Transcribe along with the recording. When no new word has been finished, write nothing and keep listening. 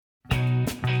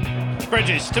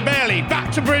Bridges to Bailey,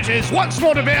 back to Bridges, once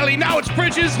more to Bailey, now it's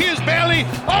Bridges, here's Bailey,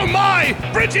 oh my,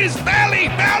 Bridges, Bailey,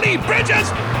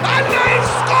 Bridges, and they've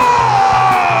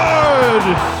scored!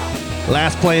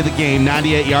 Last play of the game,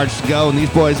 98 yards to go, and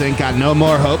these boys ain't got no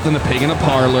more hope than a pig in a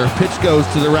parlor. Pitch goes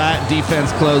to the right,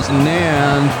 defense closing in,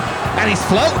 and he's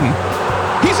floating.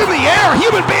 He's in the air,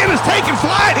 human being is taking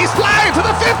flight, he's flying to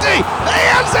the 50, the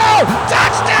end zone,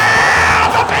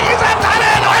 touchdown! The Piggies have done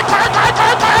it!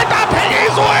 The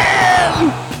Piggies win!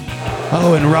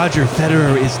 Oh, and Roger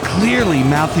Federer is clearly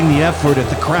mouthing the F word at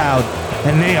the crowd,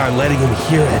 and they are letting him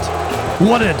hear it.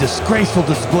 What a disgraceful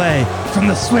display from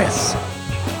the Swiss.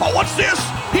 Oh, what's this?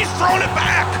 He's throwing it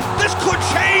back! This could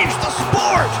change the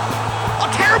sport! A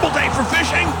terrible day for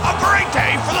fishing, a great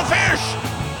day for the fish!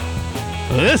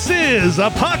 This is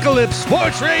Apocalypse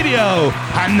Sports Radio,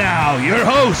 and now your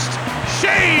host,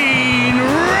 Shane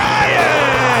Ryan!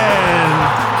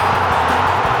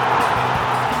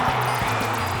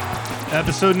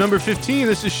 Episode number 15,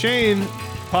 this is Shane,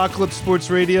 Apocalypse Sports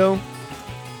Radio.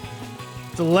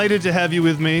 Delighted to have you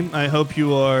with me. I hope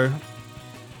you are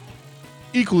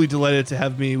equally delighted to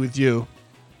have me with you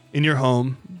in your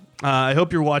home. I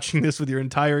hope you're watching this with your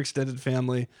entire extended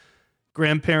family,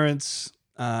 grandparents,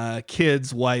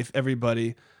 kids, wife,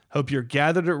 everybody. Hope you're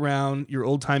gathered around your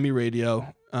old-timey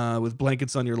radio with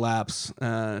blankets on your laps,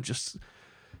 just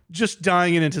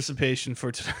dying in anticipation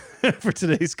for for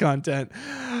today's content.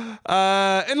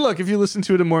 And look, if you listen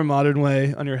to it a more modern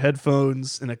way on your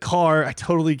headphones in a car, I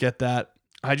totally get that.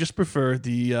 I just prefer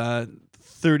the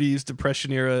 30s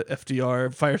Depression-era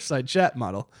FDR fireside chat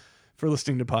model for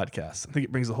listening to podcasts. I think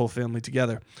it brings the whole family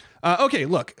together. Okay,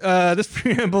 look, this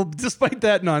preamble, despite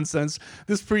that nonsense,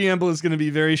 this preamble is going to be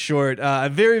very short.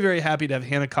 I'm very, very happy to have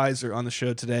Hannah Kaiser on the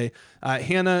show today.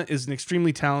 Hannah is an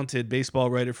extremely talented baseball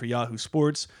writer for Yahoo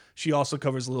Sports. She also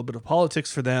covers a little bit of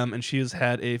politics for them, and she has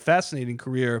had a fascinating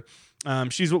career.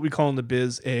 She's what we call in the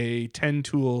biz a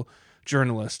 10-tool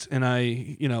journalist. And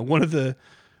one of the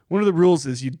rules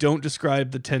is you don't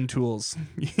describe the 10 tools.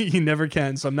 You never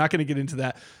can, so I'm not going to get into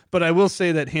that. But I will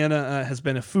say that Hannah has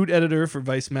been a food editor for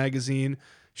Vice magazine.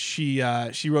 She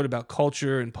wrote about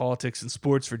culture and politics and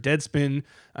sports for Deadspin.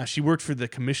 She worked for the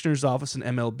commissioner's office in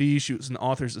MLB. She was an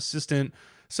author's assistant.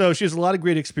 So she has a lot of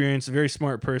great experience, a very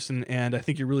smart person, and I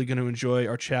think you're really going to enjoy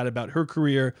our chat about her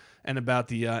career and about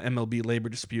the MLB labor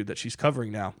dispute that she's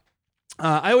covering now.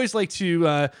 I always like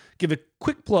to give a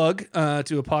quick plug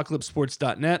to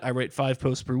apocalypsesports.net. I write 5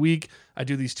 posts per week. I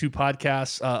do these 2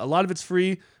 podcasts. A lot of it's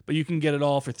free, but you can get it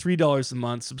all for $3 a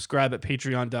month. Subscribe at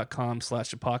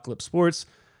patreon.com/apocalypsesports.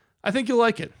 I think you'll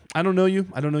like it. I don't know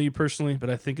you personally, but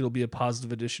I think it'll be a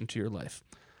positive addition to your life.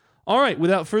 All right,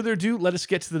 without further ado, let us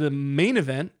get to the main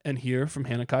event and hear from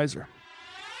Hannah Kaiser.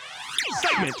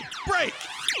 Segment break.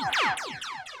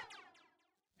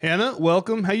 Hannah,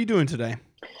 welcome. How you doing today?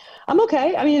 I'm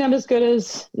okay. I mean, I'm as good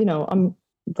as, the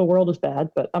world is bad,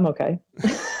 but I'm okay.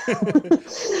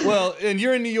 Well, and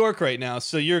you're in New York right now,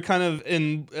 so you're kind of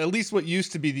in at least what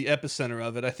used to be the epicenter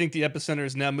of it. I think the epicenter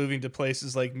is now moving to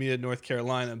places like Mia, North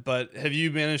Carolina, but have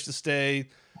you managed to stay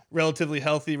relatively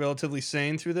healthy, relatively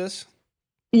sane through this?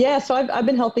 Yeah, so I've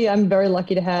been healthy. I'm very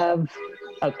lucky to have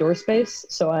outdoor space.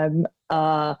 So I'm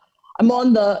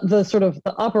on the sort of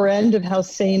the upper end of how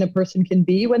sane a person can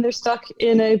be when they're stuck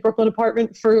in a Brooklyn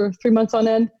apartment for 3 months on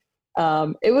end.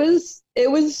 It was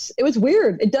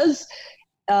weird. It does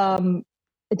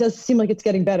seem like it's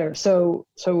getting better. So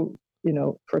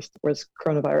first was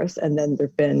coronavirus, and then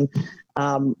there've been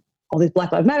all these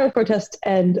Black Lives Matter protests.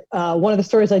 And one of the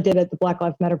stories I did at the Black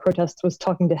Lives Matter protests was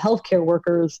talking to healthcare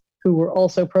workers who were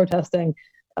also protesting.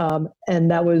 And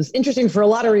that was interesting for a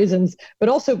lot of reasons, but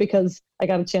also because I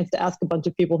got a chance to ask a bunch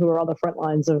of people who are on the front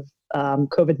lines of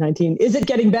COVID-19, is it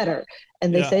getting better?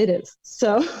 And they say it is.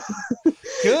 So,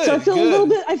 good, so I feel a little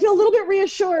bit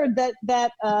reassured that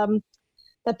the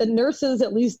nurses,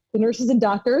 at least the nurses and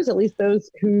doctors, at least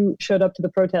those who showed up to the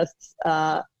protests,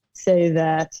 say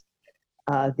that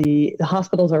the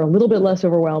hospitals are a little bit less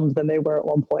overwhelmed than they were at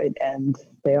one point, and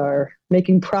they are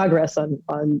making progress on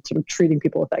sort of treating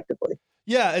people effectively.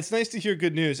 Yeah, it's nice to hear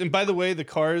good news. And by the way, the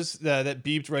cars that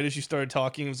beeped right as you started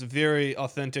talking was a very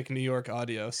authentic New York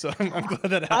audio. So I'm glad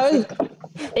that happened.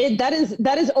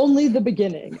 That is only the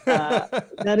beginning.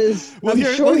 That is. We'll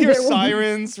hear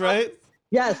sirens, right?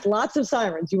 Yes, lots of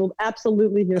sirens. You will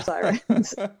absolutely hear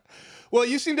sirens. Well,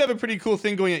 you seem to have a pretty cool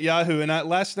thing going at Yahoo. And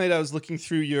last night I was looking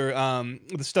through your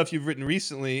the stuff you've written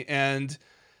recently, and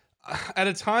at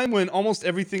a time when almost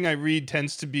everything I read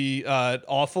tends to be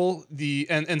awful,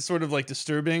 and sort of like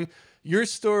disturbing, your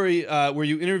story where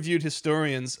you interviewed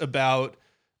historians about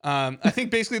I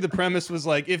think basically the premise was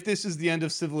like, if this is the end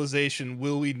of civilization,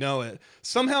 will we know it?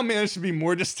 Somehow managed to be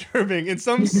more disturbing in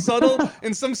some subtle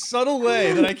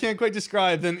way that I can't quite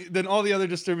describe than all the other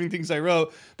disturbing things I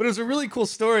wrote. But it was a really cool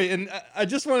story, and I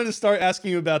just wanted to start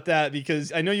asking you about that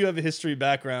because I know you have a history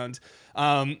background.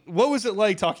 What was it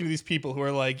like talking to these people who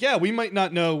are like, yeah, we might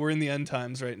not know we're in the end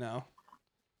times right now?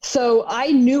 So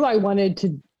I knew I wanted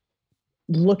to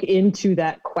look into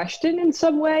that question in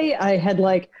some way. I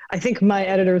think my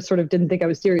editors sort of didn't think I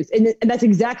was serious, and that's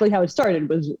exactly how it started.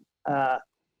 Was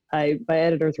my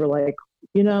editors were like,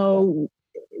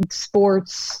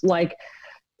 sports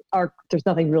there's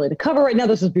nothing really to cover right now.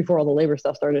 This was before all the labor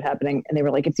stuff started happening, and they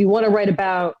were like, if you want to write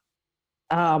about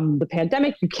the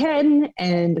pandemic, you can.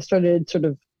 And I started sort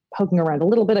of poking around a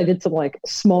little bit. I did some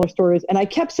smaller stories, and I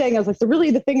kept saying, I was like, so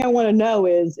really the thing I want to know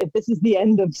is if this is the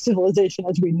end of civilization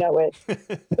as we know it,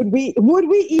 would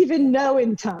we even know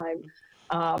in time?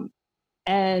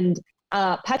 And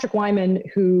Patrick Wyman,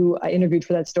 who I interviewed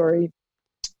for that story,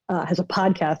 has a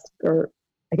podcast, or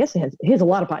I guess he has a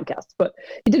lot of podcasts, but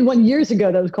he did one years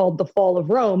ago that was called The Fall of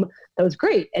Rome. That was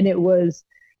great. And it was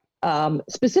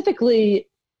specifically,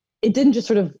 it didn't just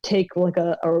sort of take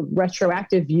a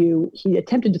retroactive view. He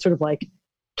attempted to sort of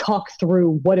talk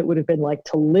through what it would have been like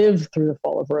to live through the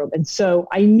fall of Rome. And so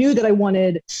I knew that I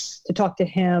wanted to talk to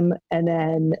him. And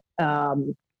then I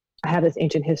have this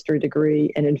ancient history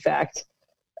degree. And in fact,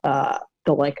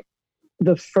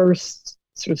 the first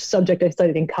sort of subject I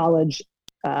studied in college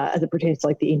as it pertains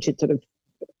to the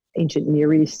ancient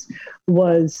Near East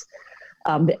was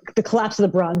the collapse of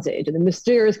the Bronze Age and the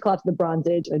mysterious collapse of the Bronze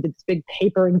Age. And I did this big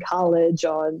paper in college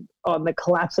on the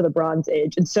collapse of the Bronze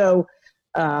Age. And so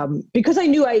because I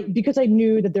knew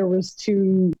that there was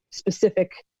two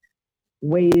specific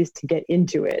ways to get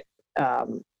into it,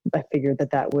 I figured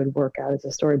that would work out as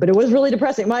a story. But it was really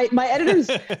depressing. My editors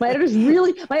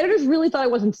really thought I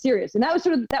wasn't serious. And that was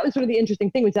sort of the interesting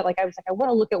thing, was that I was like, I want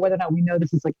to look at whether or not we know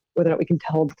this is whether or not we can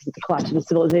tell this is the collapse of the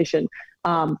civilization.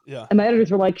 And my editors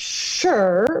were like,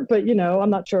 sure, but I'm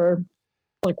not sure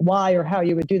why or how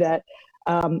you would do that.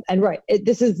 And right,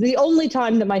 this is the only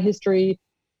time that my history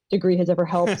degree has ever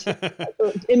helped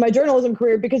in my journalism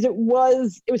career, because it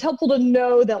was helpful to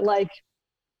know that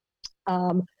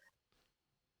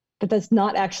but that's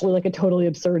not actually a totally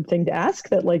absurd thing to ask,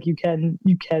 that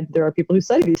there are people who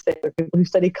study these things. There are people who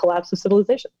study collapse of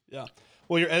civilization. Yeah.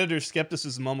 Well, your editor's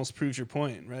skepticism almost proves your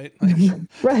point, right?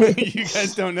 Right. You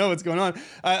guys don't know what's going on.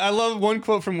 I love one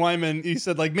quote from Wyman. He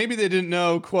said, maybe they didn't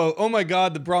know, quote, "Oh my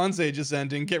God, the Bronze Age is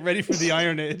ending. Get ready for the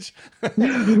Iron Age." That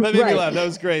made me laugh. That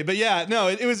was great. But yeah, no,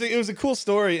 it was a cool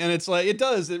story. And it's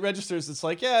it registers. It's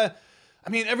yeah, I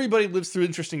mean, everybody lives through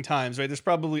interesting times, right? There's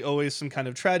probably always some kind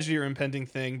of tragedy or impending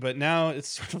thing, but now it's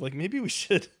sort of maybe we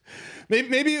should,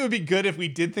 maybe it would be good if we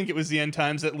did think it was the end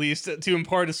times, at least to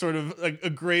impart a sort of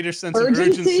a greater sense of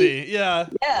urgency. Yeah.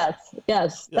 Yes. Yeah.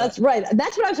 That's right.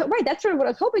 That's what I was right. That's sort of what I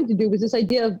was hoping to do, was this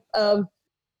idea of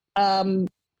I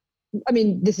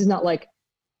mean, this is not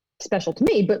special to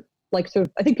me, but sort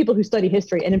of, I think people who study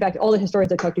history, and in fact, all the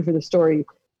historians I talked to for the story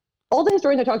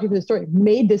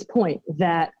made this point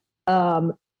that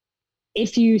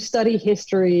if you study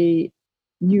history,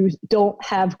 you don't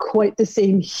have quite the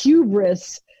same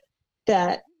hubris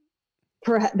that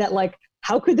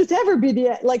how could this ever be the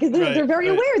end? They're very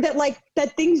aware that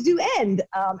that things do end.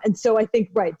 And so I think,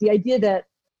 right, the idea that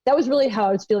was really how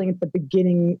I was feeling at the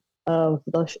beginning of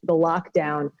the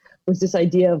lockdown, was this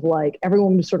idea of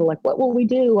everyone was sort of what will we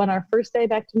do on our first day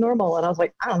back to normal? And I was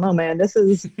like, I don't know, man, this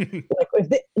is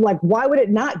why would it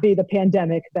not be the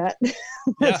pandemic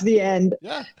that's the end?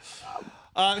 Yeah.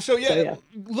 So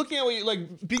looking at what you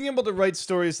being able to write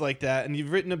stories like that, and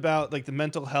you've written about the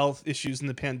mental health issues in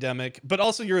the pandemic, but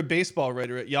also you're a baseball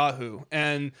writer at Yahoo,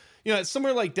 and at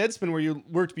somewhere like Deadspin where you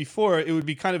worked before, it would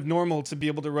be kind of normal to be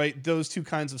able to write those two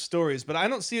kinds of stories, but I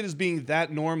don't see it as being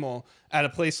that normal at a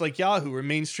place like Yahoo or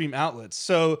mainstream outlets.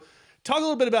 So talk a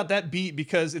little bit about that beat,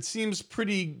 because it seems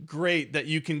pretty great that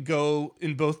you can go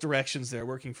in both directions there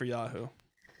working for Yahoo.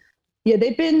 Yeah,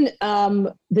 they've been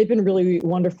really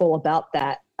wonderful about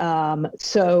that.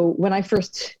 So when I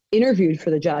first interviewed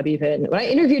for the job,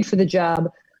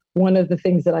 one of the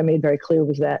things that I made very clear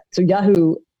was that, so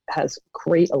Yahoo has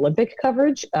great Olympic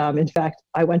coverage. In fact,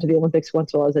 I went to the Olympics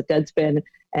once while I was at Deadspin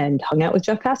and hung out with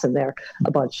Jeff Passan there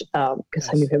a bunch, because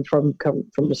I knew him from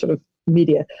the sort of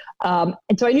media. And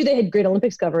so I knew they had great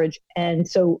Olympics coverage. And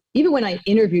so even when I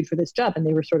interviewed for this job, and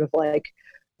they were sort of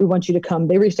we want you to come,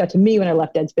 they reached out to me when I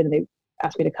left Deadspin, and they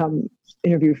asked me to come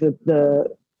interview for the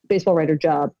baseball writer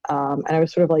job. And I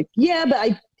was sort of yeah,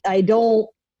 but I don't,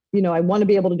 I want to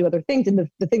be able to do other things. And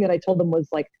the thing that I told them was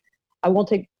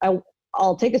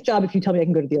I'll take this job if you tell me I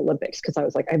can go to the Olympics. Cause I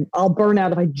was like, I'll burn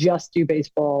out if I just do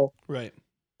baseball Right.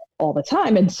 all the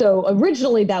time. And so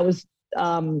originally that was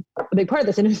a big part of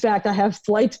this. And in fact, I have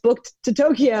flights booked to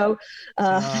Tokyo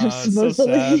supposed to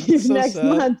leave next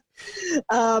month.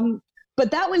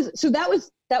 But that was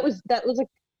like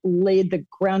laid the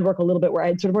groundwork a little bit, where I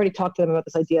had sort of already talked to them about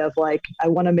this idea of like, I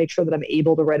want to make sure that I'm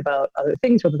able to write about other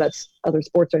things, whether that's other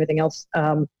sports or anything else.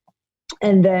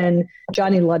 And then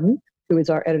Johnny Ludden, who is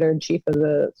our editor-in-chief of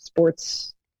the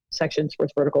sports section,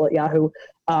 sports vertical at Yahoo,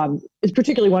 is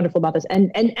particularly wonderful about this,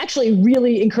 and actually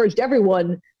really encouraged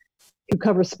everyone who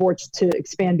covers sports to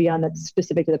expand beyond that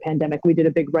specific to the pandemic. We did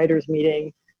a big writers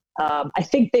meeting. I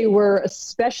think they were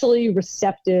especially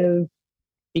receptive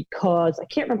because I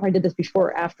can't remember if I did this before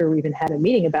or after we even had a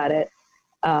meeting about it.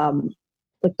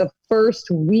 Like the first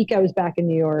week I was back in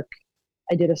New York,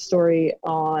 I did a story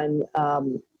on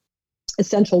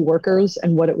essential workers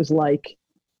and what it was like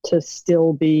to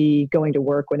still be going to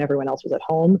work when everyone else was at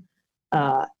home.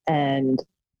 And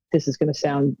this is going to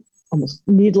sound almost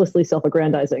needlessly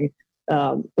self-aggrandizing,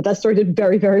 but that story did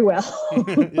very, very well.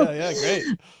 yeah, great.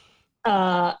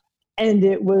 And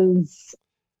it was,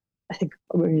 I think,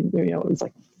 it was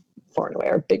like far and away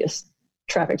our biggest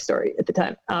traffic story at the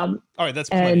time. All right, that's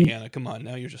plenty, Hannah. Come on,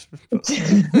 now you're just. But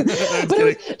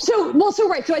right. So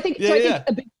I think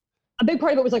a big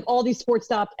part of it was like all these sports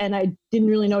stopped, and I didn't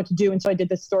really know what to do, and so I did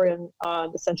this story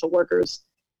on essential workers,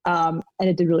 and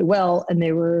it did really well. And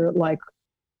they were like,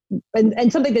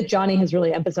 and something that Johnny has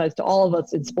really emphasized to all of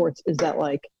us in sports is that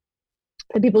like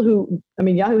the people who, I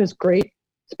mean, Yahoo has great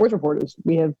sports reporters.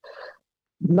 We have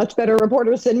much better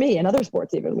reporters than me in other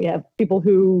sports. Even we have people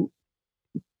who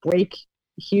break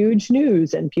huge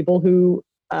news, and people who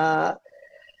have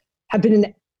been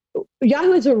in.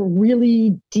 Yahoo has a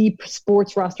really deep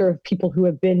sports roster of people who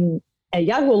have been at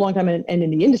Yahoo a long time and in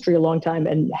the industry a long time,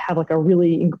 and have like a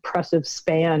really impressive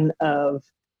span of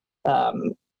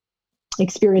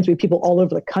experience. We have people all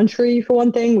over the country. For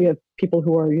one thing, we have people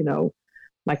who are,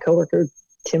 my coworker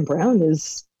Tim Brown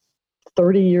is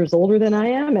 30 years older than I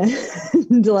am,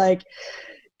 and like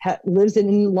lives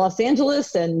in Los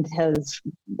Angeles and has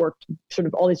worked sort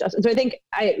of all these jobs. And so I think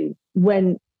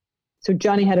so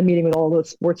Johnny had a meeting with all the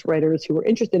sports writers who were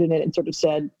interested in it, and sort of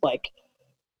said like,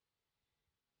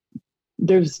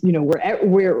 there's,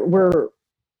 we're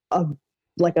a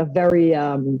very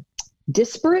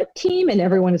disparate team, and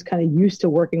everyone is kind of used to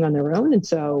working on their own. And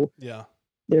so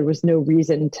there was no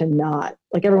reason to not,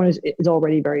 like, everyone is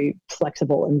already very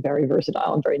flexible and very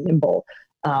versatile and very nimble.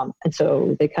 And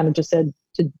so they kind of just said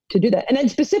to do that. And then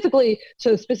specifically,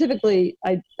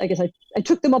 I guess I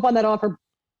took them up on that offer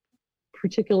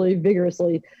particularly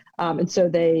vigorously. And so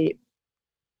they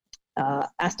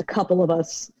asked a couple of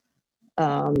us,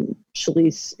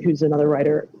 Shalise, who's another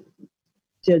writer,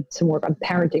 did some work on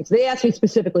parenting. So they asked me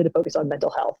specifically to focus on mental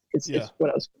health. Is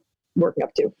what I was working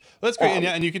up to. Well, that's great.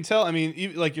 And you can tell, I mean,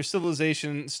 even like your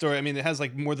Civilization story, I mean, it has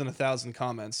like more than 1,000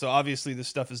 comments. So obviously this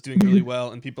stuff is doing really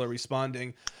well and people are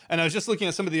responding. And I was just looking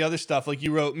at some of the other stuff. Like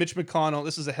you wrote, Mitch McConnell,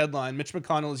 this is a headline, Mitch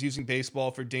McConnell is using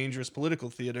baseball for dangerous political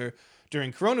theater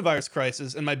during coronavirus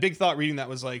crisis. And my big thought reading that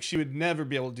was like, she would never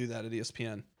be able to do that at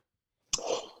ESPN.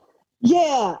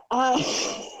 Yeah.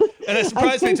 And it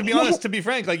surprised me, to be honest, to be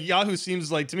frank, like Yahoo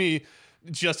seems like to me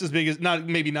just as big as,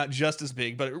 maybe not just as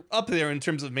big, but up there in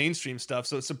terms of mainstream stuff.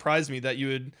 So it surprised me that you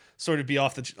would sort of be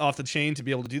off the chain to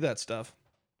be able to do that stuff.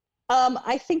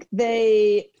 I think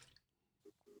they're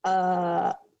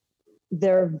no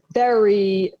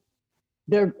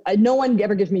one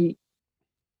ever gives me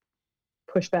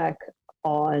pushback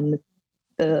on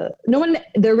they're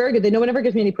very good. No one ever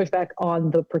gives me any pushback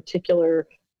on the particular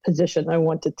position I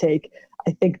want to take.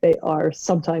 I think they are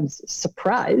sometimes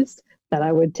surprised that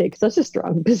I would take such a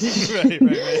strong position.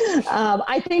 Right.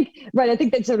 I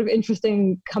think that's sort of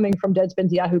interesting coming from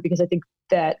Deadspin's Yahoo, because I think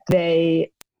that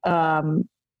they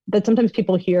that sometimes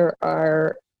people here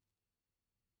are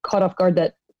caught off guard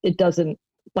that it doesn't,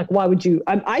 like, why would you?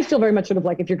 I feel very much sort of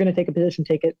like, if you're going to take a position,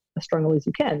 take it as strongly as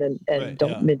you can, and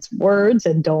don't mince words,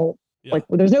 and don't like.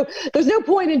 There's no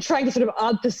point in trying to sort of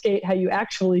obfuscate how you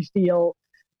actually feel.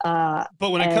 But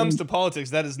when it comes to politics,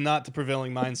 that is not the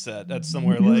prevailing mindset. That's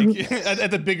somewhere like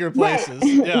at the bigger places.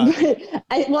 Right. Yeah.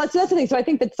 So that's the thing. So I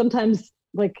think that sometimes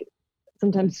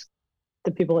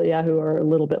the people at Yahoo are a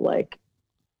little bit like,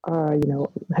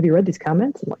 have you read these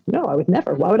comments? I'm like, no, I would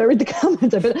never. Why would I read the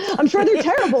comments? I'm sure they're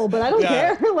terrible, but I don't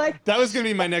care. Like, that was going to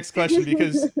be my next question,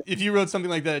 because if you wrote something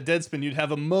like that at Deadspin, you'd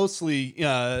have a mostly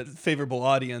favorable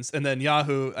audience, and then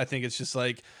Yahoo, I think it's just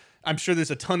like, I'm sure there's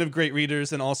a ton of great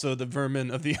readers and also the vermin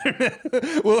of the internet.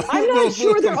 I'm not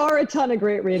sure there are a ton of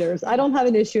great readers. I don't have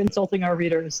an issue insulting our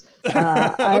readers.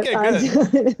 Okay,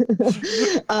 good.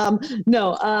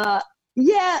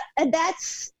 Yeah, and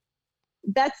that's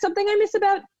something I miss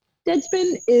about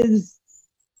Deadspin is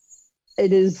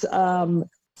it is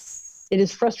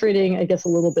frustrating, I guess, a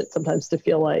little bit sometimes to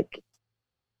feel like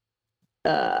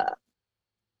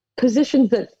positions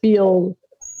that feel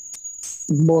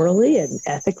morally and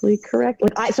ethically correct.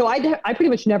 Like I pretty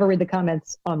much never read the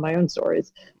comments on my own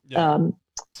stories. Yeah.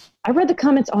 I read the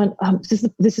comments on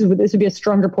this would be a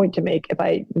stronger point to make if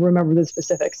I remember the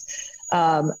specifics.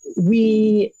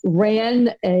 We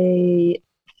ran a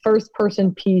first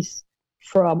person piece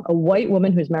from a white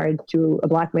woman who's married to a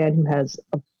black man who has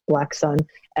a black son,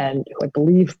 and who I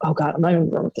believe, I'm not even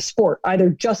remember the sport, either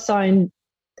just signed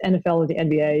NFL or the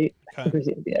NBA. I think it was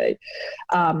the NBA.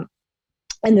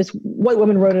 And this white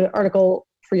woman wrote an article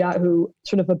for Yahoo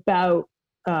sort of about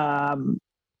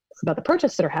the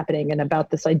protests that are happening and about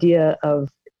this idea of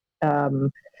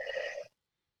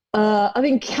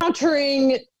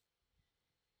encountering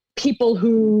people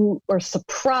who are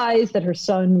surprised that her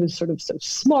son was sort of so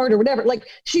smart or whatever. Like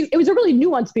it was a really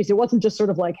nuanced piece. It wasn't just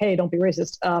sort of like, hey, don't be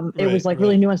racist. It was like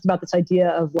really nuanced about this idea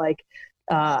of like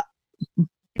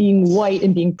being white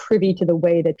and being privy to the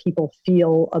way that people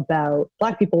feel about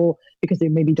black people because they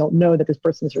maybe don't know that this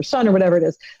person is her son or whatever it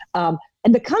is. And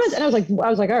the comments, and I was like,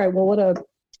 all right, well, what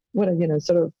a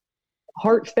sort of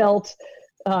heartfelt,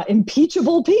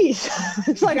 impeachable piece.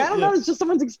 It's like, I don't know, it's just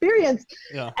someone's experience.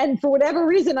 Yeah. And for whatever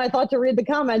reason, I thought to read the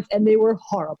comments and they were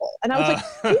horrible. And I was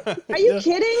like, are you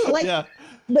kidding? Like, yeah.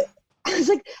 I was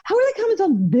like, how are the comments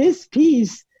on this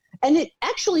piece? And it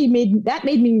actually made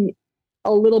me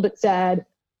a little bit sad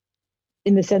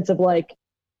in the sense of like,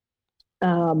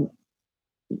 Gawker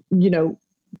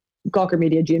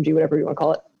Media, GMG, whatever you want to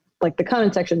call it. Like the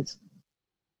comment sections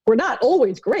were not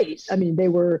always great. I mean,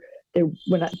 and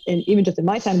even just in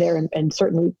my time there and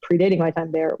certainly predating my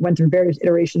time there, went through various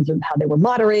iterations of how they were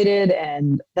moderated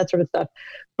and that sort of stuff.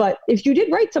 But if you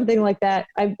did write something like that,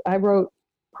 I wrote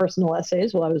personal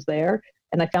essays while I was there,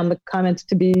 and I found the comments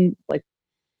to be like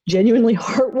genuinely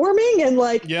heartwarming and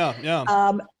like,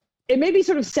 it made me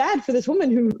sort of sad for this woman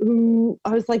who I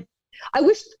was like, I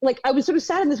wish, like, I was sort of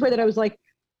sad in this way that I was like,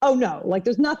 oh no, like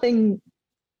there's nothing,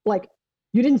 like,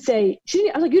 you didn't say,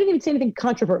 I was like, you didn't even say anything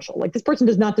controversial. Like this person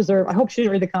does not deserve, I hope she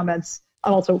didn't read the comments.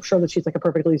 I'm also sure that she's like a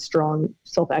perfectly strong,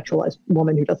 self-actualized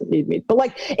woman who doesn't need me. But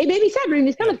like, it made me sad reading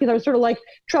these comments because I was sort of like,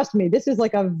 trust me, this is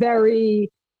like a very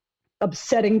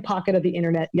upsetting pocket of the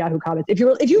internet, Yahoo comments. If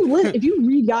you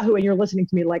read Yahoo and you're listening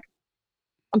to me, like,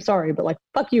 I'm sorry, but like,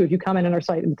 fuck you if you comment on our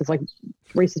site with this like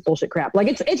racist bullshit crap. Like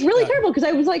it's really terrible because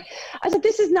I was like,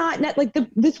 this is not net, like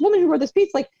this woman who wrote this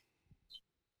piece, like,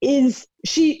 is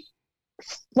she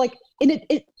like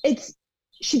it's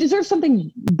she deserves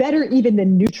something better even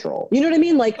than neutral. You know what I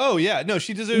mean? Like, oh yeah, no,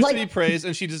 she deserves to be praised,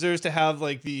 and she deserves to have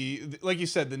like like you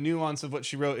said, the nuance of what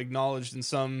she wrote acknowledged in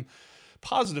some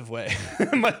positive way.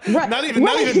 Not even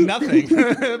nothing.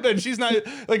 But she's not,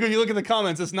 like, when you look at the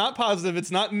comments, it's not positive, it's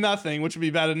not nothing, which would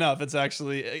be bad enough. It's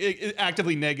actually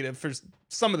actively negative for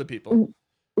some of the people.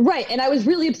 Right. And I was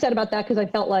really upset about that because I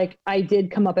felt like I did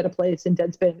come up at a place in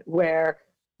Deadspin where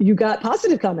you got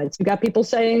positive comments. You got people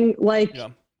saying like,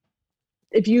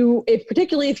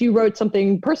 particularly if you wrote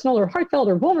something personal or heartfelt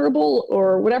or vulnerable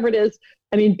or whatever it is,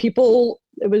 I mean, it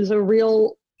was a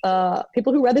real,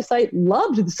 people who read the site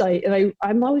loved the site. And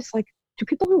I'm always like, do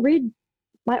people who read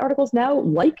my articles now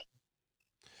like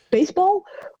baseball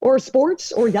or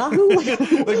sports or Yahoo? Like,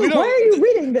 why are you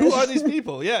reading this? Who are these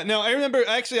people? Yeah, no, I remember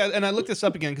actually, and I looked this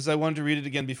up again because I wanted to read it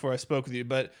again before I spoke with you.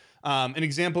 But an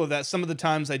example of that, some of the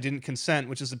times I didn't consent,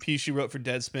 which is a piece you wrote for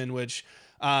Deadspin, which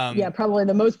probably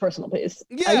the most personal piece.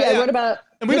 I wrote about.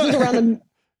 This was around the.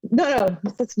 No,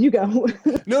 you go.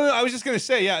 No, I was just going to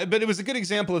say, but it was a good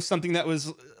example of something that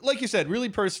was, like you said, really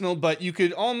personal, but you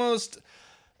could almost,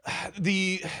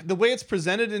 the way it's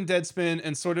presented in Deadspin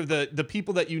and sort of the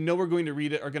people that you know are going to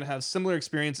read it are going to have similar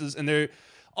experiences, and they're,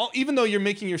 even though you're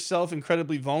making yourself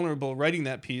incredibly vulnerable writing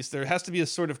that piece, there has to be a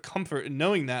sort of comfort in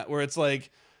knowing that, where it's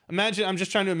like, I'm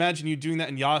just trying to imagine you doing that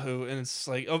in Yahoo, and it's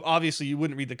like, obviously you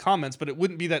wouldn't read the comments, but it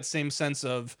wouldn't be that same sense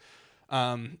of,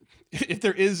 if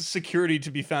there is security to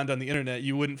be found on the internet,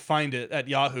 you wouldn't find it at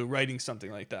Yahoo writing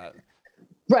something like that.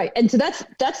 Right. And so that's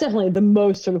definitely the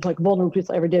most sort of like vulnerable piece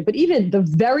I ever did. But even the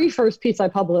very first piece I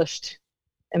published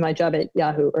in my job at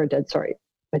Yahoo,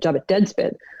 my job at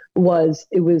Deadspin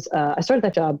I started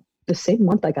that job the same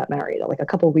month I got married, like a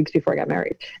couple of weeks before I got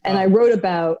married. And I wrote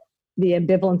about the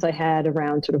ambivalence I had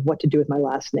around sort of what to do with my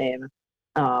last name.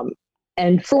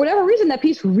 And for whatever reason, that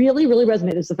piece really, really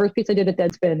resonated. It's the first piece I did at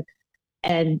Deadspin,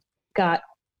 and got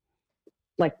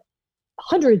like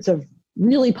hundreds of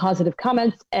really positive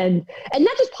comments, and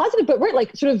not just positive, but right,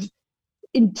 like sort of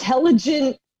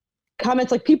intelligent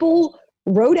comments. Like people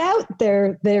wrote out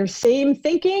their same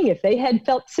thinking, if they had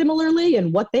felt similarly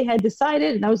and what they had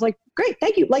decided. And I was like, great,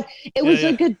 thank you. Like it was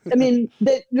a good, I mean,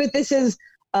 this is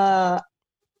not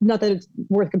that it's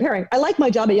worth comparing. I like my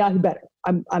job at Yahoo better.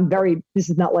 I'm very, this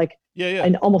is not like,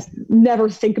 I almost never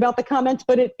think about the comments,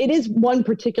 but it is one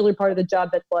particular part of the job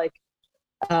that's like,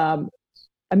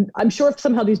 I'm sure if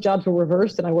somehow these jobs were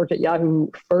reversed and I worked at Yahoo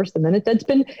first and then at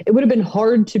Deadspin, it would have been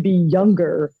hard to be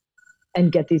younger and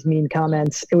get these mean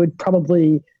comments. It would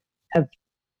probably have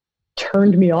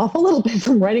turned me off a little bit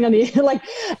from writing on the, like,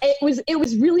 it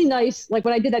was really nice. Like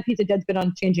when I did that piece at Deadspin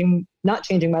on not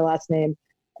changing my last name,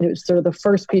 and it was sort of the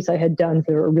first piece I had done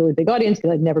for a really big audience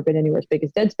because I'd never been anywhere as big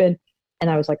as Deadspin. And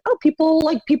I was like, oh,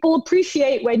 people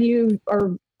appreciate when you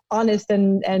are honest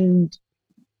and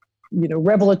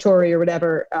revelatory or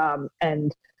whatever.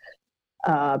 And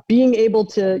being able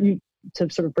to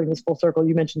sort of bring this full circle,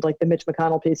 you mentioned like the Mitch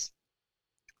McConnell piece.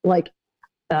 Like,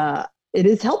 it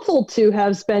is helpful to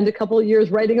have spent a couple of years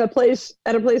writing at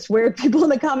a place where people in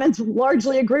the comments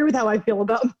largely agree with how I feel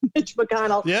about Mitch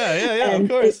McConnell. Yeah, of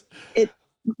course. It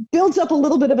builds up a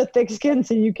little bit of a thick skin,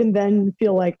 so you can then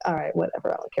feel like, all right,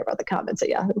 whatever, I don't care about the comments at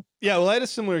Yahoo. Yeah, well, I had a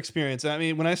similar experience. I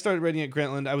mean, when I started writing at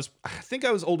Grantland, I think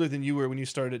I was older than you were when you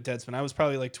started at Deadspin. I was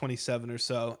probably like 27 or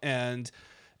so, and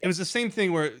it was the same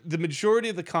thing where the majority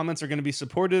of the comments are going to be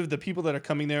supportive. The people that are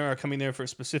coming there for a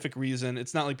specific reason.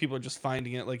 It's not like people are just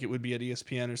finding it like it would be at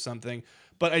ESPN or something.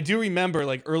 But I do remember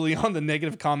like early on the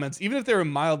negative comments, even if they were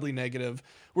mildly negative,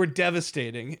 were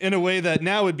devastating in a way that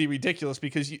now would be ridiculous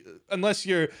because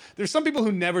there's some people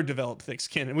who never develop thick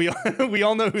skin, and we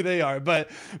all know who they are.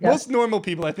 But most normal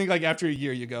people, I think like after a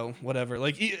year you go, whatever.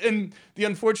 Like, and the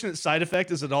unfortunate side effect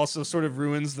is it also sort of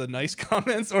ruins the nice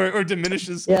comments or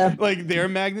diminishes like their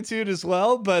magnitude as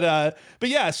well. But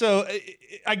yeah, so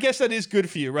I guess that is good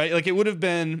for you, right? Like it would have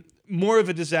been more of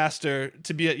a disaster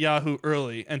to be at Yahoo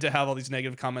early and to have all these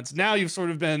negative comments. Now you've sort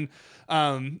of been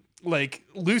like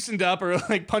loosened up or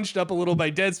like punched up a little by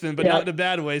Deadspin, but not in a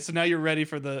bad way. So now you're ready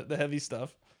for the heavy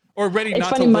stuff, or ready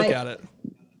not to look at it.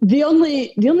 The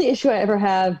only issue I ever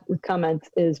have with comments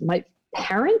is my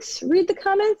parents read the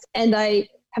comments, and I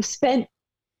have spent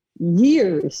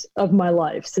years of my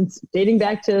life, since dating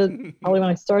back to probably when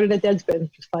I started at Deadspin,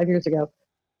 which was 5 years ago,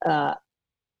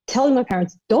 telling my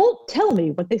parents, don't tell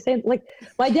me what they say. Like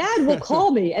my dad will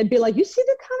call me and be like, you see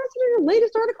the comments in your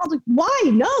latest article? I was like, why?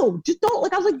 No, just don't.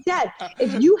 Like, I was like, Dad,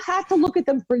 if you have to look at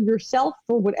them for yourself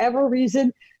for whatever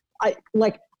reason,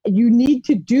 you need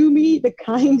to do me the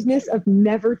kindness of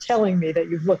never telling me that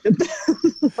you've looked at them.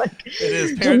 Like, it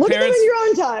is. Look at them in your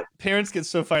own time. Parents get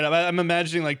so fired up. I'm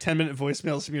imagining like 10-minute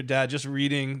voicemails from your dad just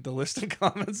reading the list of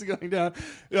comments going down.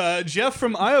 Jeff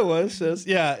from Iowa says,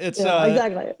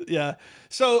 exactly. Yeah.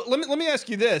 So let me ask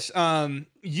you this.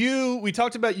 We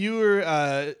talked about you were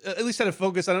at least had a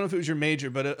focus. I don't know if it was your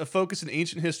major, but a focus in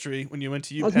ancient history when you went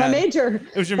to UPenn. That was my major.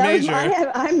 It was your major.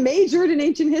 I majored in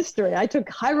ancient history. I took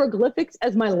hieroglyphics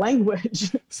as my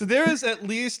language. So there is at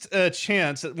least a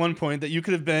chance at one point that you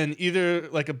could have been either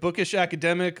like a bookish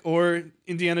academic or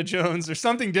Indiana Jones or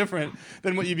something different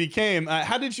than what you became.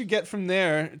 How did you get from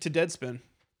there to Deadspin?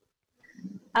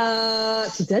 To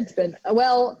Deadspin.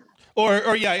 Well.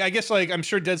 Or yeah, I guess like I'm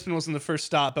sure Deadspin wasn't the first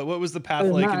stop, but what was the path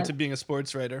like into being a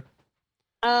sports writer?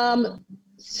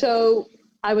 So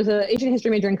I was an ancient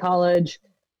history major in college,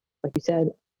 like you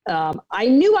said. I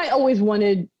knew I always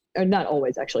wanted, or not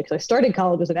always actually, because I started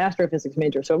college as an astrophysics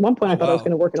major. So at one point I thought I was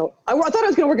going to work I thought I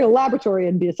was going to work in a laboratory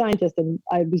and be a scientist, and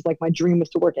I was like, my dream was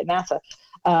to work at NASA.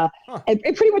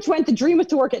 It pretty much went. The dream was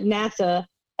to work at NASA,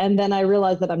 and then I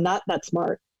realized that I'm not that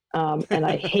smart, and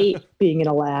I hate being in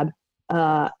a lab.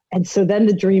 And so then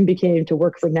the dream became to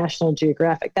work for National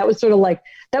Geographic. That was sort of like,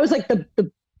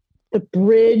 the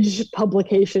bridge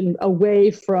publication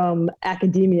away from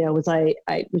academia. Was I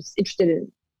was interested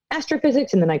in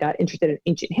astrophysics, and then I got interested in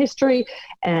ancient history,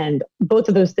 and both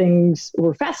of those things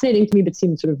were fascinating to me, but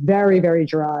seemed sort of very, very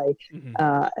dry.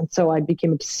 Mm-hmm. And so I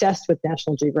became obsessed with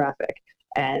National Geographic,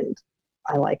 and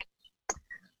I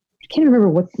can't remember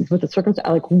what the circumstance.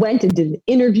 I went and did an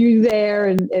interview there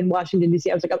in Washington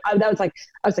D.C. I was like,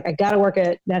 I got to work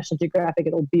at National Geographic.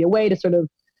 It'll be a way to sort of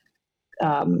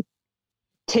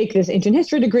take this ancient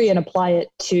history degree and apply it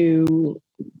to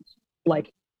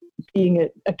like being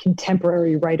a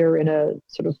contemporary writer in a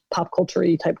sort of pop culture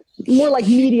type, more like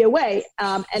media way.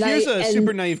 Here's a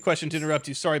super naive question to interrupt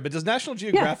you. Sorry, but does National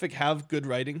Geographic have good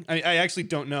writing? I actually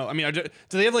don't know. I mean, do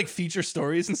they have like feature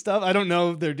stories and stuff? I don't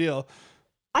know their deal.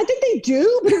 I think they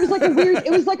do, but it was like a weird,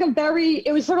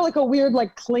 it was sort of like a weird,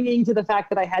 like clinging to the fact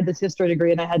that I had this history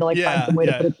degree and I had to like find some way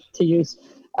to put it to use.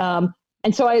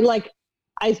 And so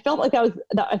I felt like I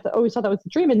always thought that was the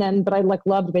dream. And then, but I like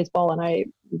loved baseball and I've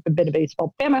been a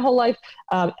baseball fan my whole life.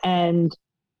 And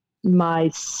my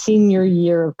senior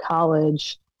year of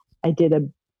college, I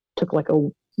took like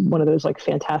one of those like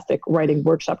fantastic writing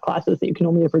workshop classes that you can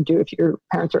only ever do if your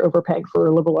parents are overpaying for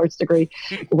a liberal arts degree,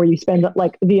 where you spend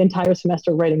like the entire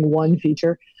semester writing one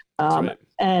feature. Right.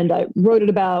 And I wrote it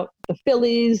about the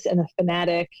Phillies and the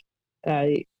Fanatic.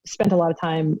 I spent a lot of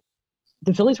time.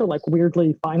 The Phillies were like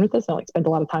weirdly fine with this. I like spent a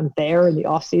lot of time there in the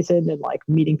off season and like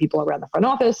meeting people around the front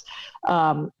office.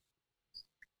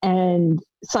 And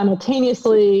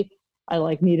simultaneously, I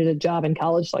like needed a job in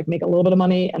college to like make a little bit of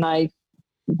money. And I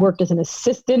worked as an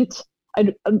assistant.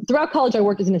 Throughout college, I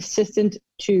worked as an assistant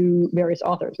to various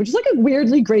authors, which is like a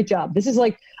weirdly great job. This is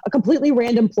like a completely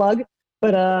random plug,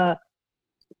 but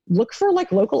look for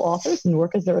like local authors and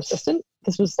work as their assistant.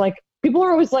 This was like, people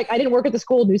are always like, I didn't work at the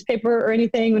school newspaper or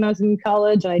anything when I was in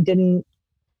college, and I didn't.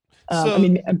 I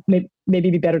mean, maybe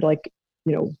it'd be better to like,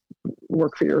 you know,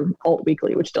 work for your alt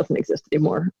weekly, which doesn't exist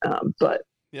anymore. But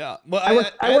yeah, well,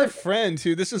 I had a friend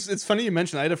who it's funny you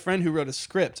mentioned. I had a friend who wrote a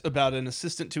script about an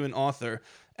assistant to an author,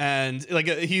 and like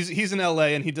he's in LA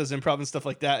and he does improv and stuff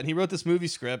like that. And he wrote this movie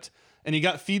script. And he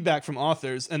got feedback from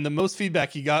authors, and the most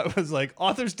feedback he got was like,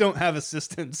 authors don't have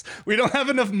assistants. We don't have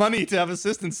enough money to have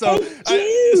assistants. So,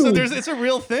 it's a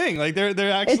real thing. Like they're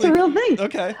actually, it's a real thing.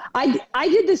 Okay. I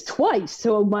did this twice.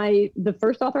 So the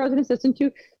first author I was an assistant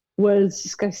to was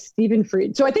this guy, Stephen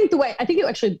Fried. So I think it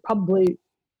actually probably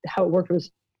how it worked was,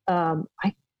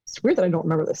 it's weird that I don't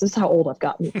remember this. This is how old I've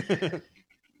gotten.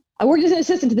 I worked as an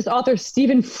assistant to this author,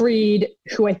 Stephen Fried,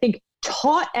 who I think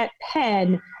taught at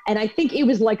Penn, and I think it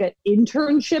was like an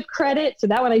internship credit. So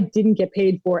that one I didn't get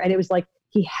paid for. And it was like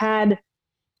he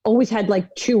always had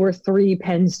like 2 or 3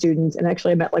 Penn students. And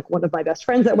actually I met like one of my best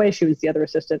friends that way. She was the other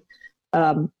assistant.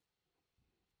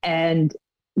 And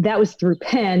that was through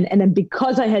Penn. And then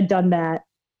because I had done that,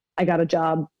 I got a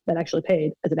job that actually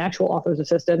paid as an actual author's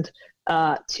assistant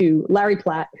to Larry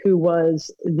Platt, who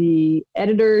was the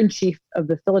editor-in-chief of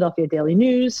the Philadelphia Daily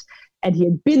News. And he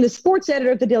had been the sports editor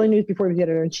of the Daily News before he was the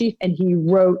editor-in-chief, and he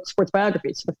wrote sports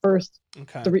biographies. So the first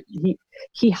 3,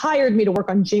 he hired me to work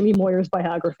on Jamie Moyer's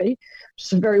biography, which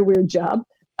is a very weird job.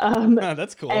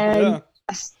 That's cool. And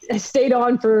I stayed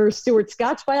on for Stuart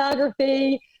Scott's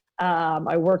biography.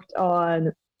 I worked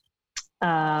on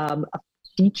a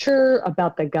feature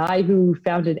about the guy who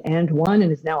founded And One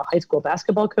and is now a high school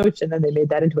basketball coach, and then they made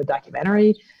that into a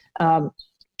documentary.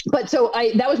 But so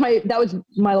that was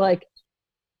my like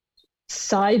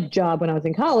side job when I was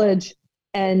in college,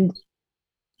 and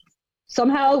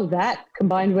somehow that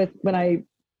combined with the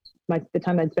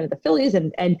time I'd spent at the Phillies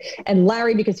and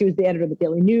Larry, because he was the editor of the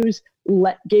Daily News,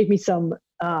 gave me some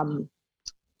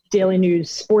Daily News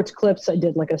sports clips. I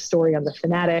did like a story on the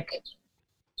Fanatic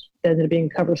that ended up being a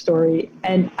cover story,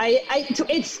 and it's like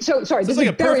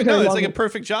a perfect it's like a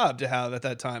perfect job to have at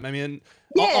that time. I mean,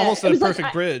 almost a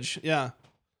perfect bridge. Yeah,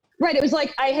 right. It was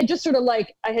like I had just sort of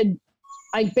like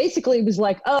I basically was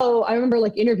like, oh, I remember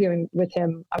like interviewing with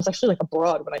him. I was actually like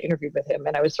abroad when I interviewed with him.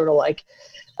 And I was sort of like,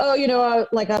 oh, you know,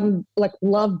 I'm like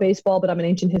love baseball, but I'm an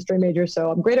ancient history major.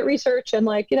 So I'm great at research and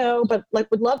like, you know, but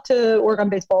like would love to work on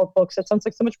baseball books. That sounds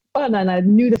like so much fun. And I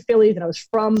knew the Phillies and I'm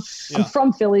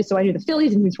from Philly. So I knew the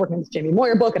Phillies, and he was working on this Jamie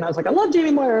Moyer book. And I was like, I love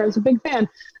Jamie Moyer. I was a big fan.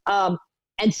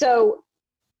 And so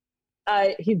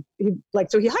he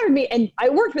hired me, and I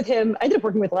worked with him. I ended up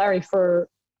working with Larry for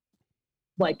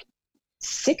like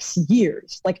 6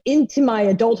 years, like into my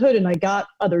adulthood, and I got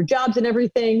other jobs and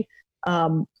everything.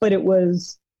 But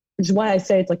which is why I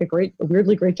say it's like a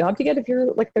weirdly great job to get if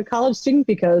you're like a college student,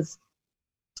 because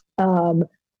then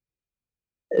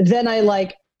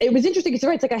it was interesting because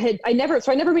it's like I never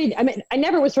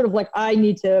was sort of like, I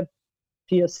need to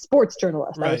be a sports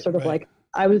journalist. I was sort of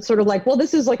like, well,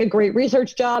 this is like a great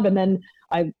research job. And then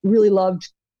I really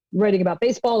loved writing about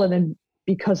baseball. And then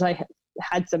because I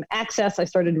had some access, I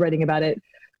started writing about it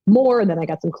more, and then I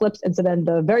got some clips. And so then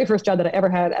the very first job that I ever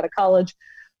had at a college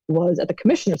was at the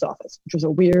commissioner's office, which was a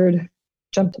weird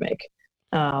jump to make.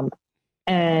 And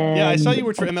yeah, I saw you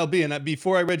worked for MLB, and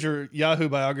before I read your Yahoo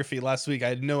biography last week, I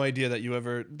had no idea that you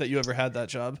ever had that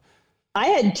job. I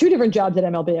had 2 different jobs at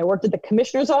MLB. I worked at the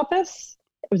commissioner's office.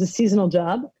 It was a seasonal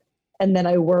job. And then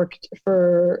I worked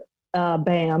for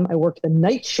BAM. I worked the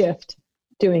night shift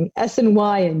doing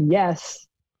SNY and Yes,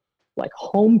 like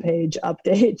homepage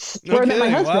updates. Where I met my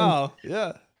husband. Wow.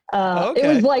 Yeah. It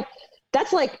was like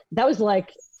that was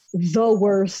like the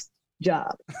worst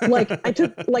job. Like I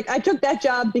took that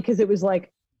job because it was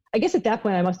like, I guess at that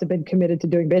point I must have been committed to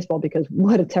doing baseball, because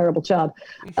what a terrible job.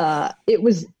 It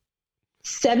was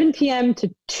 7 p.m.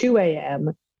 to 2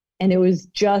 a.m. and it was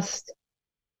just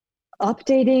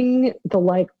updating the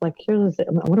like here's I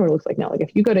wonder what it looks like now. Like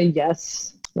if you go to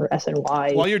Yes or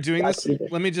SNY. While you're doing this,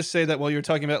 let me just say that while you're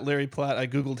talking about Larry Platt, I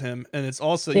Googled him, and it's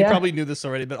also, you probably knew this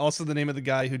already, but also the name of the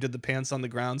guy who did the Pants on the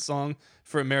Ground song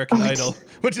for American Idol,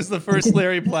 which is the first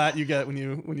Larry Platt you get when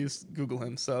you Google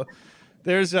him. So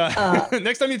there's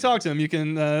next time you talk to him, you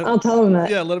can I'll tell him that.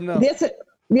 Yeah, let him know. The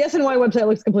SNY website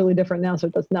looks completely different now, so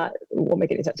it won't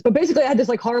make any sense. But basically I had this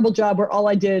like horrible job where all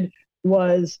I did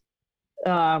was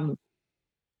update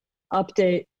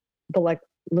the like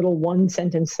little one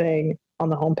sentence thing on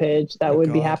the homepage that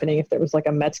would be happening if there was like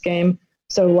a Mets game.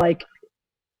 So like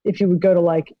if you would go to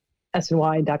like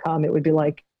sny.com, it would be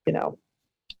like, you know,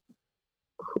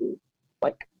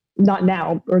 like not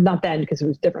now or not then because it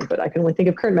was different, but I can only think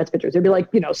of current Mets pitchers. It'd be like,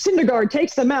 you know, Syndergaard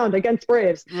takes the mound against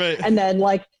Braves. Right. And then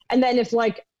if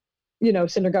like, you know,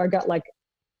 Syndergaard got like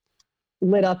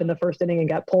lit up in the first inning and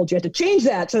got pulled, you had to change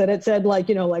that so that it said like,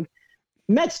 you know, like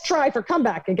Mets try for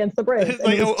comeback against the Braves.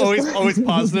 Like always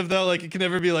positive though. Like it can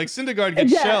never be like Syndergaard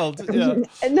gets shelled. Yeah.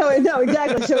 No,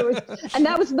 exactly. So it was, and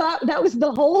that was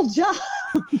the whole job.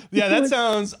 Yeah, that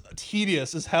sounds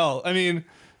tedious as hell. I mean,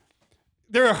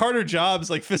 there are harder jobs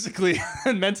like physically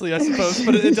and mentally, I suppose,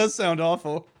 but it does sound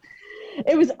awful.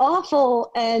 It was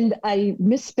awful, and I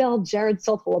misspelled Jared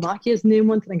Solfolamakia's name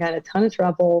once and I got in a ton of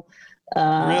trouble.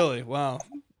 Really? Wow.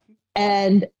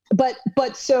 And but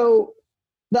so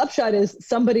the upshot is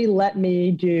somebody let me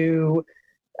do,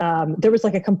 there was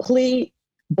like a complete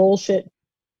bullshit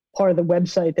part of the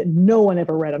website that no one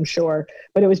ever read, I'm sure.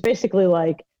 But it was basically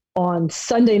like on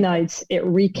Sunday nights, it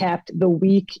recapped the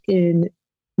week in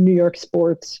New York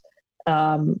sports.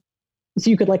 So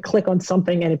you could like click on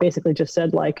something and it basically just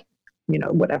said like, you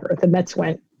know, whatever. The Mets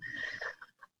went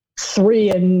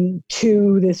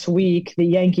 3-2 this week. The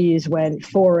Yankees went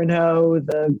 4-0.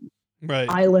 The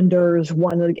Islanders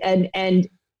won, and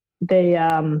they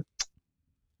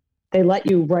let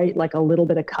you write like a little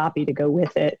bit of copy to go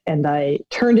with it, and I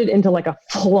turned it into like a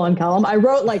full-on column. I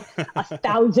wrote like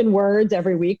 1,000 words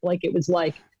every week. Like it was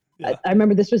like I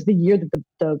remember this was the year that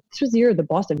this was the year of the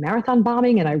Boston Marathon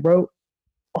bombing, and I wrote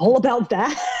all about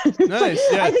that. Nice.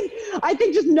 Yeah. I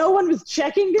think just no one was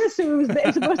checking this, so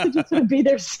it's supposed to just sort of be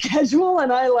their schedule,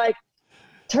 and I like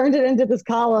turned it into this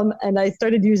column, and I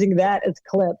started using that as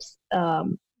clips.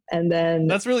 And then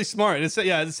that's really smart.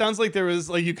 It sounds like there was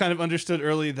like you kind of understood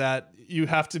early that you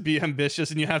have to be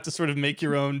ambitious and you have to sort of make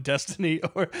your own destiny,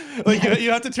 or like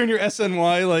you have to turn your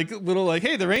SNY like little like,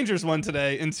 hey, the Rangers won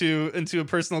today into a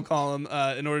personal column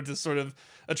in order to sort of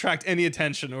attract any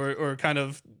attention or kind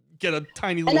of get a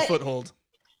tiny little foothold.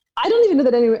 I don't even know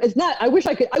that anyone. It's not. I wish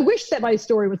that my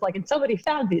story was like, and somebody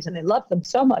found these and they loved them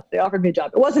so much they offered me a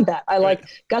job. It wasn't that. I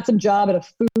got some job at a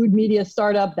food media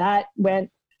startup that went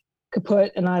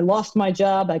kaput, and I lost my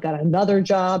job. I got another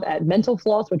job at Mental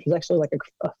Floss, which was actually like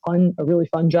a really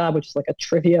fun job, which is like a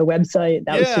trivia website.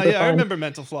 That was super fun. I remember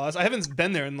Mental Floss. I haven't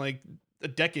been there in like a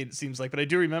decade, it seems like, but I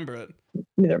do remember it.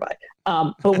 Neither have I.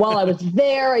 But while I was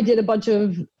there, I did a bunch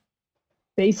of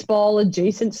baseball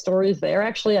adjacent stories there.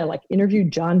 Actually, I like interviewed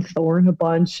John Thorne a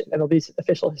bunch, MLB's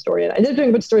official historian. I ended up doing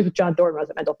a bunch of stories with John Thorne when I was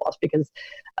at Mental Floss because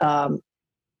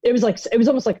it was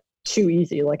almost like too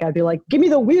easy. Like I'd be like, give me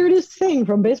the weirdest thing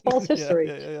from baseball's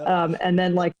history. And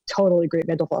then like totally great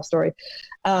Mental Floss story.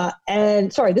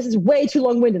 And sorry, this is way too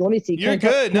long-winded. Let me see. You're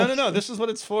good. No. This is what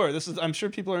it's for. I'm sure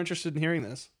people are interested in hearing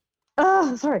this.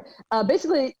 Sorry.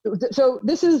 Basically, so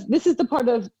this is the part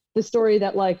of the story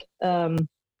that like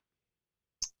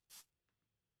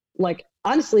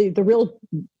honestly, the real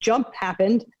jump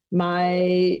happened.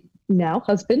 My now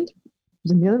husband,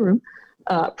 who's in the other room,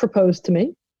 proposed to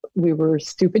me. We were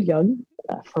stupid young.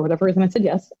 For whatever reason, I said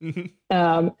yes.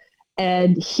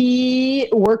 And he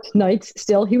worked nights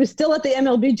still. He was still at the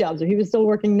MLB job, so he was still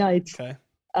working nights. Okay.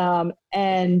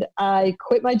 And I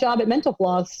quit my job at Mental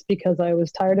Floss because I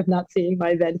was tired of not seeing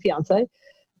my then fiance,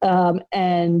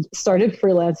 and started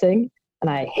freelancing. And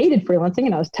I hated freelancing,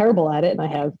 and I was terrible at it. And I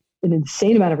have an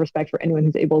insane amount of respect for anyone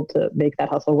who's able to make that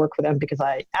hustle work for them, because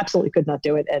I absolutely could not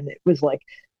do it. And it was like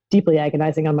deeply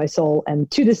agonizing on my soul.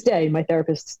 And to this day, my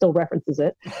therapist still references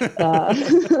it.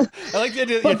 I like the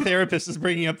idea that your therapist is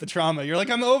bringing up the trauma. You're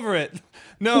like, I'm over it.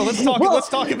 No, let's talk. Well, let's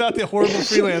talk about the horrible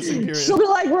freelancing period. She'll be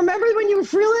like, remember when you were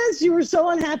freelance? You were so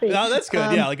unhappy. Oh, that's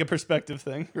good. Yeah, like a perspective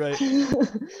thing, right?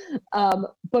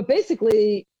 But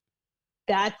basically,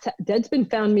 Deadspin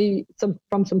found me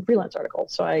from some freelance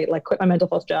articles. So I like quit my mental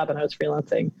health job and I was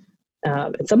freelancing.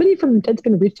 And somebody from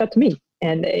Deadspin reached out to me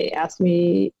and they asked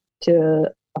me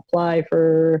to apply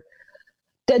for.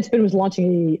 Deadspin was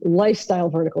launching a lifestyle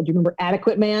vertical. Do you remember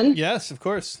Adequate Man? Yes, of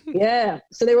course. Yeah.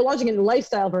 So they were launching a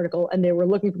lifestyle vertical and they were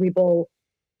looking for people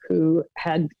who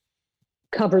had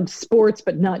covered sports,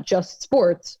 but not just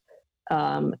sports,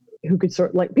 who could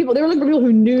sort like people. They were looking for people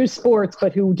who knew sports,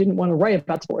 but who didn't want to write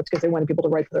about sports because they wanted people to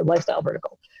write for their lifestyle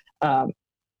vertical.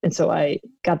 And so I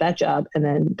got that job and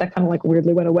then that kind of like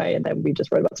weirdly went away. And then we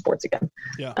just wrote about sports again.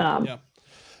 Yeah.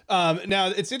 Now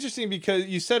it's interesting because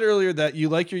you said earlier that you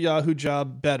like your Yahoo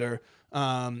job better.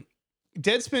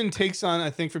 Deadspin takes on,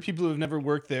 I think, for people who have never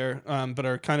worked there, but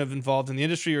are kind of involved in the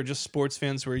industry or just sports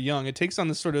fans who are young, it takes on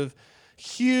this sort of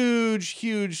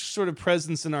huge sort of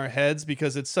presence in our heads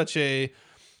because it's such a,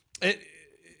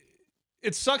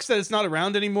 it sucks that it's not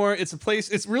around anymore. It's a place,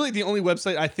 it's really the only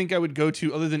website I think I would go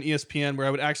to other than ESPN where I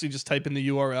would actually just type in the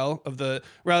URL of the,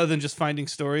 rather than just finding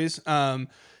stories. And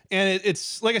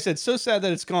it's, like I said, so sad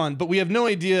that it's gone, but we have no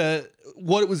idea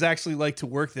what it was actually like to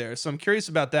work there. So I'm curious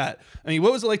about that. I mean,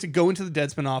 what was it like to go into the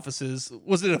Deadspin offices?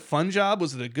 Was it a fun job?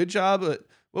 Was it a good job?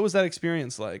 What was that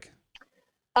experience like?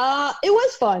 It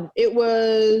was fun. It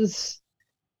was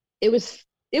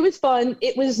fun.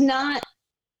 It was not,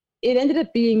 it ended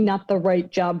up being not the right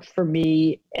job for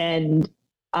me. And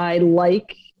I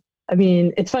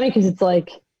mean, it's funny because it's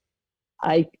like,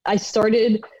 I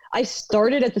started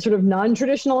at the sort of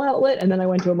non-traditional outlet, and then I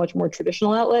went to a much more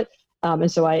traditional outlet. And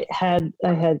so I had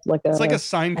like it's like a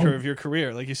sine curve, your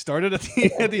career. Like you started at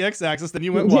the x-axis, then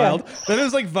you went wild. Then it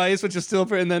was like Vice, which is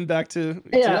still, and then back to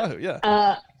Yahoo.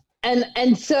 Yeah.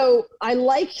 And so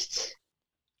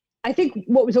I think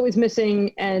what was always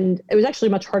missing, and it was actually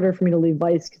much harder for me to leave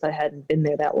Vice because I hadn't been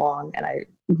there that long, and I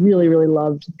really, really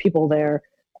loved people there.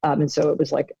 And so it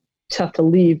was like tough to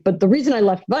leave. But the reason I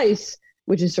left Vice,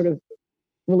 which is sort of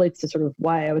relates to sort of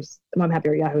why I'm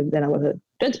happier at Yahoo than I was at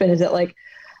Deadspin, is that like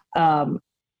I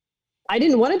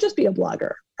didn't want to just be a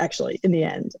blogger actually in the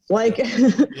end. Like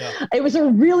it was a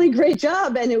really great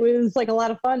job and it was like a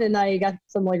lot of fun and I got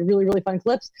some like really, really fun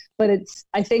clips, but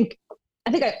I think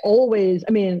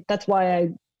that's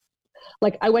why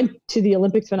I went to the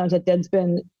Olympics when I was at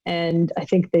Deadspin and I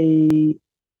think I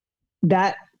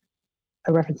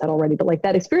referenced that already, but like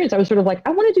that experience, I was sort of like, I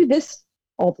want to do this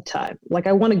all the time. Like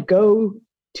I want to go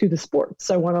to the sports.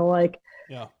 I want to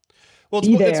well,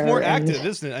 it's more active,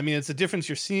 isn't it? I mean, it's a difference.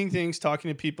 You're seeing things, talking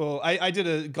to people. I did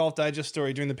a Golf Digest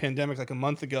story during the pandemic, like a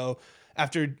month ago,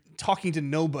 after talking to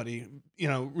nobody,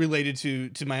 related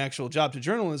to my actual job, to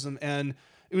journalism. And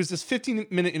it was this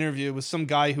 15-minute interview with some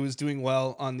guy who was doing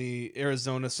well on the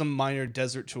Arizona, some minor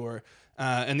desert tour.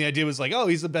 And the idea was like, oh,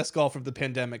 he's the best golfer of the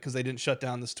pandemic because they didn't shut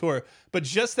down this tour. But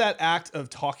just that act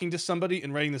of talking to somebody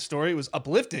and writing the story was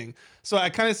uplifting. So I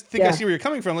kind of think I see where you're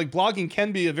coming from. Like blogging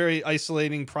can be a very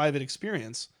isolating, private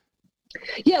experience.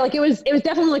 Yeah, like it was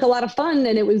definitely like a lot of fun.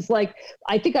 And it was like,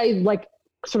 I think I like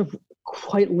sort of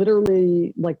quite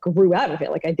literally like grew out of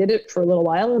it. Like I did it for a little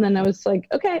while and then I was like,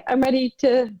 okay, I'm ready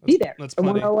to be there. I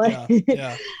want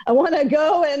to I want to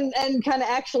go and kind of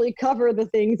actually cover the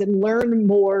things and learn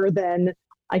more than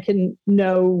I can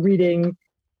know reading.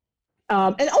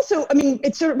 And also, I mean,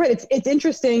 it's sort of right. It's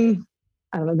interesting.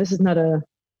 I don't know. This is not an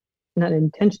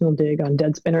intentional dig on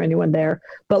Deadspin or anyone there,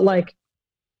 but like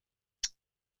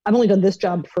I've only done this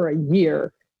job for a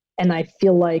year and I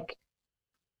feel like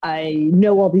I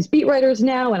know all these beat writers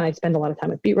now and I spend a lot of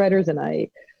time with beat writers and I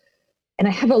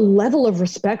have a level of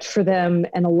respect for them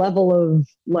and a level of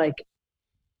like,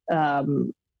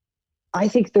 I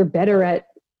think they're better at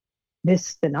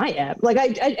this than I am. Like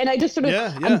I just sort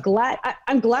of, I'm glad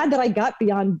that I got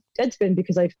beyond Deadspin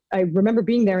because I remember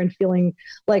being there and feeling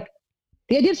like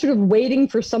the idea of sort of waiting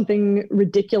for something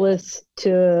ridiculous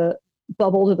to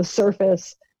bubble to the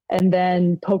surface and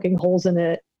then poking holes in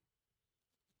it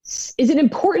is an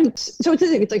important, so it's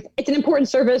an important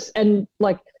service and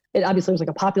like it obviously was like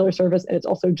a popular service and it's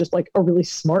also just like a really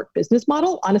smart business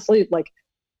model. Honestly, like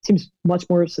seems much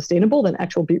more sustainable than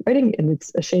actual beat writing and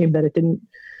it's a shame that it didn't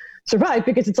survive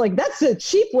because it's like that's a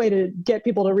cheap way to get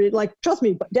people to read. Like trust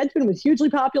me, Deadspin was hugely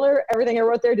popular. Everything I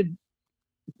wrote there did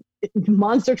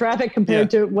monster traffic compared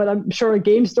to what I'm sure a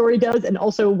game story does and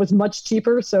also was much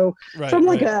cheaper. So from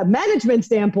like a management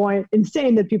standpoint,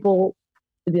 insane that people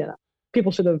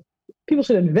people should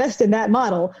invest in that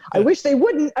model. I wish they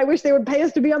wouldn't. I wish they would pay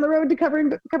us to be on the road to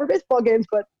cover baseball games,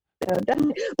 but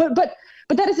definitely. But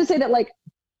that is to say that, like,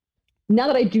 now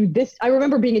that I do this, I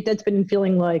remember being at Deadspin and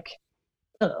feeling like,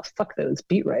 oh, fuck those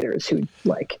beat writers who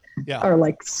are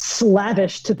like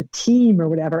slavish to the team or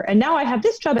whatever. And now I have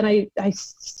this job and I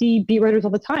see beat writers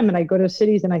all the time, and I go to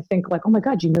cities and I think like, oh my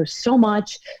God, you know so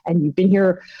much and you've been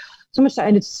here so much time,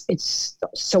 and it's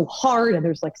so hard. And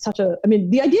there's like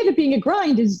the idea of it being a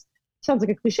grind sounds like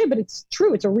a cliche, but it's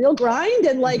true. It's a real grind.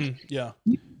 And like,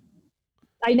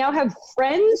 I now have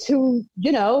friends who,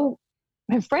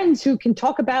 can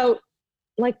talk about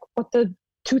like what the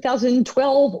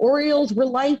 2012 Orioles were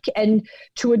like, and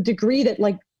to a degree that,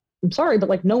 like, I'm sorry, but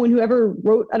like no one who ever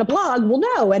wrote on a blog will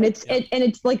know. And it's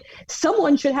it's like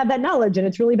someone should have that knowledge, and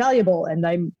it's really valuable. And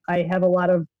I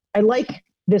like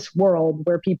this world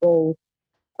where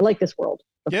I like this world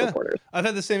of reporters. I've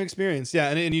had the same experience. Yeah.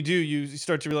 And you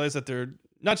start to realize that they're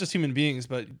not just human beings,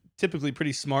 but typically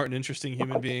pretty smart and interesting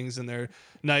human beings, and they're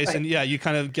nice. Right. And you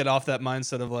kind of get off that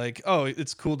mindset of like, oh,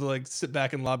 it's cool to like sit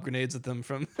back and lob grenades at them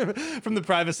from the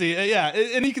privacy.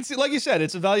 And you can see, like you said,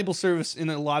 it's a valuable service in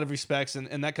a lot of respects,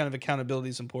 and that kind of accountability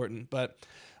is important. But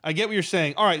I get what you're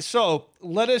saying. All right, so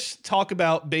let us talk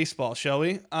about baseball, shall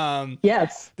we?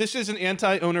 Yes. This is an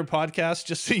anti-owner podcast,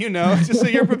 just so you know, just so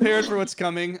you're prepared for what's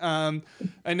coming.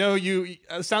 I know it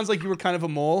sounds like you were kind of a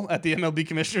mole at the MLB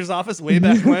commissioner's office way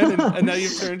back when, and now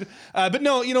you've turned. But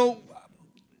no,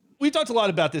 we talked a lot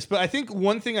about this, but I think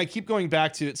one thing I keep going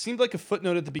back to, it seemed like a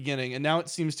footnote at the beginning, and now it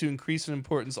seems to increase in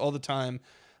importance all the time,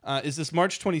 is this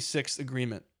March 26th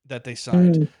agreement that they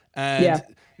signed. And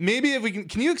maybe if we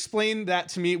can you explain that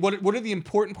to me? What are the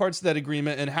important parts of that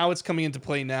agreement and how it's coming into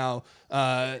play now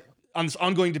on this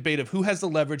ongoing debate of who has the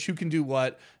leverage, who can do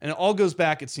what, and it all goes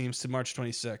back, it seems, to March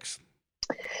 26th.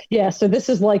 Yeah, so this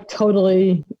is like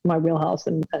totally my wheelhouse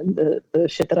and the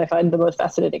shit that I find the most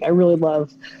fascinating. I really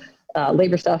love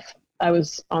labor stuff. I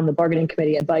was on the bargaining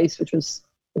committee at Vice, which was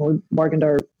we bargained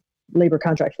our labor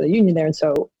contract for the union there, and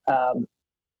so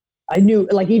I knew,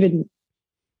 like, even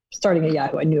starting at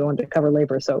Yahoo, I knew I wanted to cover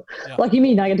labor. So lucky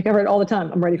me, now I get to cover it all the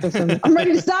time. I'm ready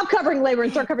to stop covering labor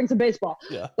and start covering some baseball.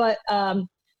 Yeah. But in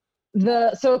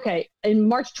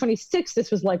March 26th, this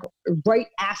was like right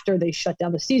after they shut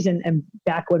down the season, and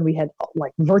back when we had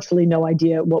like virtually no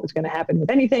idea what was going to happen with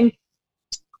anything.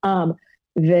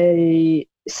 They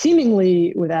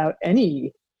seemingly without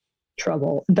any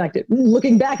trouble. In fact,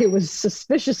 looking back, it was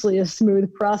suspiciously a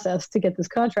smooth process to get this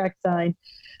contract signed.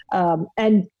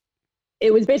 And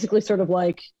it was basically sort of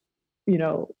like,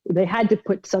 they had to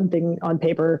put something on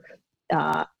paper.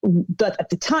 But at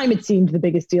the time, it seemed the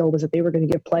biggest deal was that they were going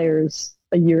to give players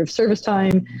a year of service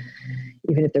time,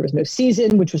 even if there was no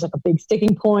season, which was like a big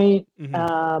sticking point.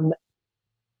 Mm-hmm.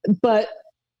 But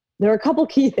there are a couple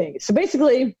key things. So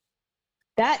basically,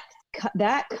 that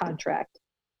contract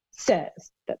says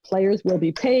that players will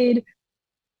be paid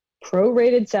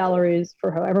prorated salaries for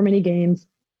however many games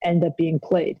end up being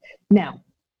played. Now,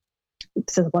 it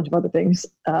says a bunch of other things.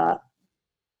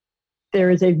 There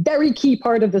is a very key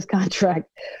part of this contract,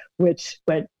 which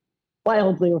went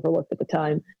wildly overlooked at the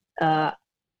time,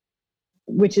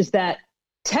 which is that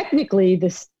technically the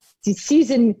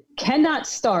season cannot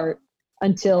start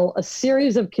until a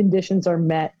series of conditions are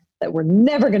met that were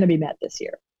never going to be met this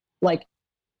year. Like,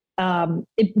 the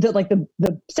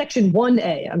section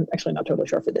 1A, I'm actually not totally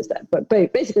sure if it is that, but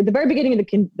basically the very beginning of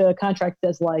the contract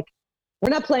says, like, we're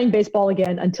not playing baseball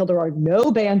again until there are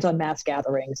no bans on mass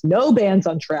gatherings, no bans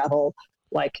on travel.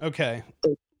 Like, okay,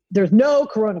 there's no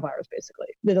coronavirus, basically.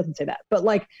 It doesn't say that, but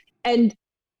like, and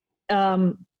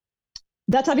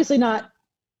that's obviously not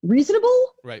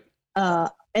reasonable, right?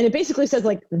 And it basically says,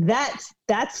 like, that's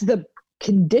the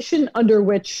condition under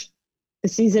which the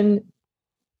season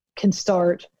can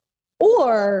start,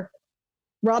 or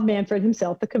Rob Manfred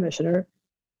himself, the commissioner,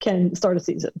 can start a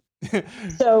season.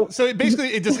 So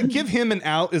basically, does it give him an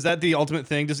out? Is that the ultimate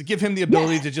thing? Does it give him the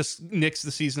ability to just nix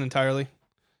the season entirely?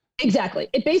 Exactly.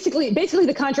 It basically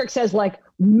the contract says, like,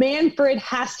 Manfred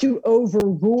has to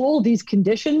overrule these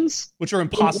conditions, which are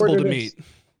impossible to meet.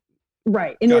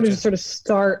 Right. In order to sort of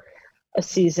start a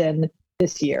season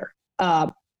this year.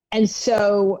 And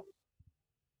so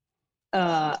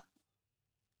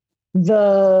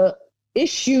the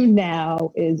issue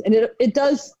now is, and it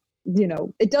does,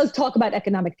 it does talk about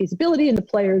economic feasibility, and the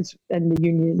players and the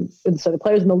union, and so the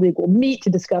players and the league will meet to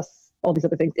discuss all these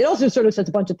other things. It also sort of says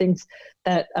a bunch of things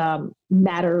that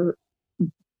matter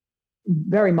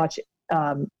very much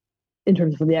in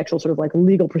terms of the actual sort of like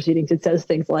legal proceedings. It says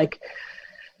things like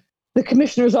the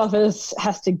commissioner's office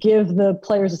has to give the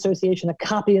Players Association a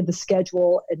copy of the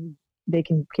schedule and they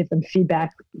can give them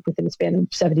feedback within a span of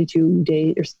 72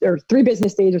 days or 3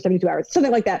 business days or 72 hours,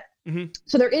 something like that. Mm-hmm.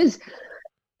 So there is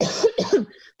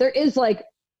like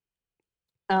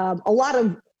a lot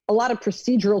of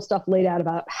procedural stuff laid out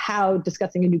about how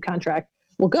discussing a new contract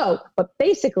will go. But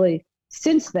basically,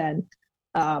 since then,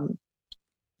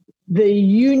 the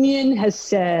union has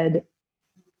said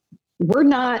we're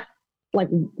not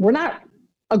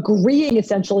agreeing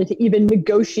essentially to even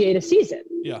negotiate a season.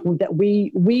 Yeah. That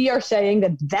we are saying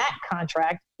that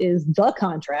contract is the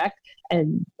contract,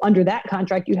 and under that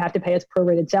contract you have to pay us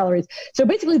prorated salaries. So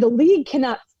basically the league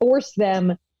cannot force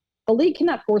them to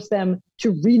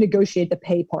renegotiate the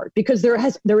pay part, because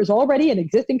there is already an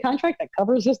existing contract that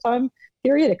covers this time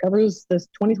period. It covers this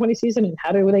 2020 season, and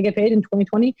how do they get paid in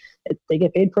 2020? They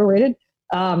get paid prorated.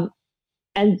 And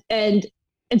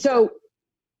so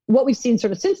what we've seen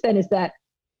sort of since then is that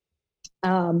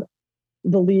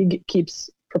the league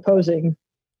keeps proposing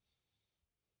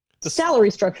salary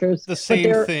structures. The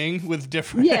same thing with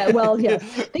different. Yeah, well, yes.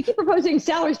 They keep proposing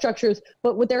salary structures,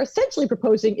 but what they're essentially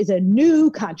proposing is a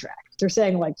new contract. They're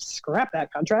saying, like, scrap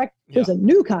that contract. There's a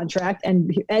new contract, and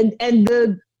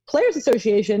the Players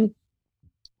Association,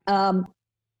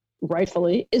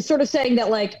 rightfully, is sort of saying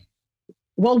that, like,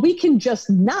 well, we can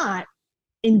just not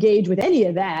engage with any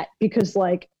of that because,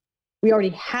 like, we already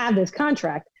have this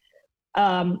contract.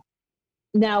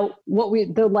 Now,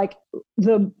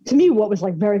 to me, what was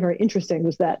like very, very interesting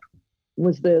was the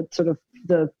sort of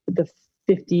the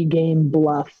 50 game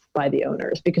bluff by the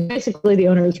owners, because basically the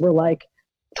owners were like,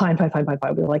 fine. We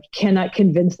were like, cannot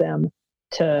convince them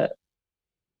to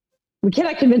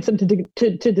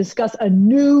discuss a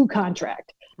new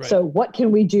contract. Right. So what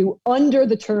can we do under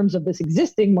the terms of this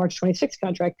existing March 26th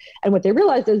contract? And what they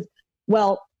realized is,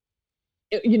 well,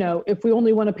 you know, if we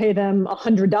only want to pay them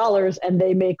 $100 and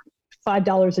they make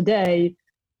 $5 a day,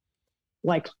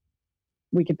 like,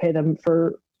 we could pay them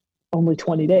for only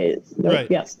 20 days.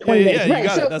 Right. Yes, 20 days. Yeah, right. You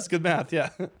got it. That's good math. Yeah.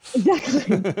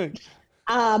 Exactly.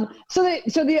 So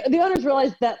the owners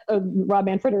realized that Rob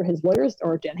Manfred or his lawyers,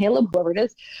 or Dan Halem, whoever it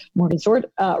is, Morgan Sword,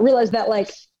 realized that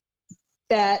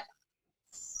that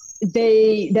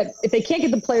if they can't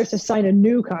get the players to sign a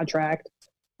new contract,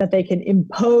 that they can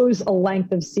impose a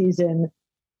length of season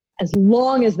as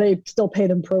long as they still pay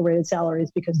them prorated salaries,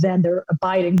 because then they're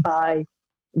abiding by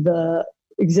the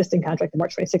existing contract, the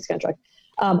March 26th contract.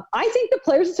 I think the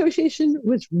Players Association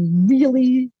was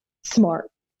really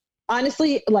smart.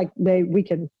 Honestly, like they've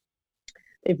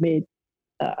made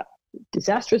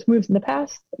disastrous moves in the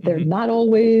past. They're not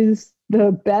always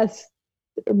the best,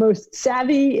 most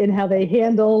savvy in how they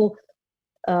handle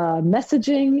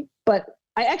messaging, but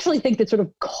I actually think that sort of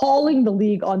calling the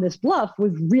league on this bluff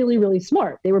was really, really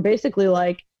smart. They were basically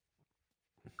like,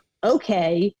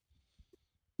 okay,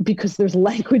 because there's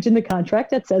language in the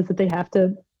contract that says that they have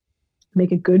to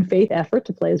make a good faith effort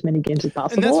to play as many games as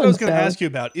possible. And that's what I was going to ask you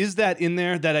about. Is that in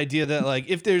there, that idea that, like,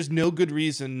 if there's no good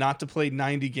reason not to play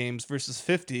 90 games versus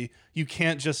 50, you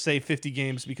can't just say 50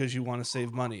 games because you want to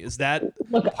save money? Is that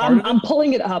Look, I'm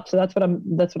pulling it up, so that's what I'm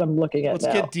looking at. Let's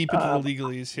now. get deep into the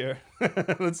legalese here.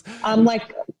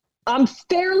 I'm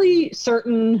fairly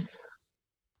certain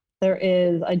there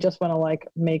is. I just want to like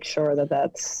make sure that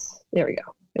that's there. We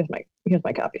go. Here's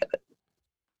my copy of it.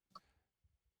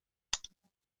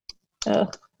 Can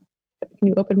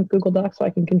you open Google Docs so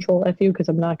I can control FU, because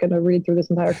I'm not going to read through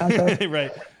this entire contract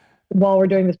right while we're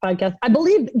doing this podcast. I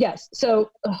believe, yes.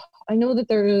 So I know that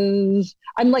there is,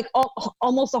 I'm like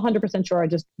almost 100% sure. I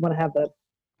just want to have the.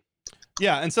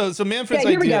 Yeah. And so Manfred's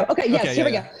here idea. We go. Okay. Yes. Here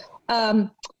we go.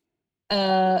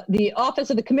 The Office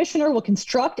of the Commissioner will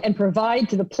construct and provide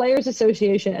to the Players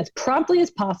Association as promptly as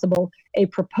possible a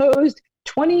proposed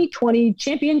 2020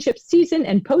 championship season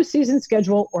and postseason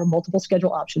schedule or multiple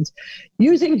schedule options,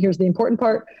 using, here's the important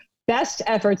part, best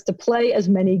efforts to play as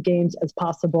many games as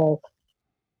possible.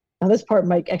 Now, this part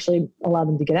might actually allow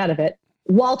them to get out of it,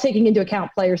 while taking into account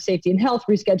players' safety and health,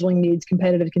 rescheduling needs,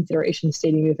 competitive considerations,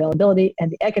 stadium availability, and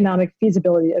the economic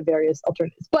feasibility of various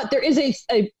alternatives. But there is a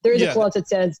clause that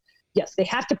says, yes, they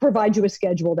have to provide you a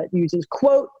schedule that uses,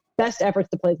 quote, best efforts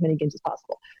to play as many games as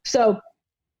possible. So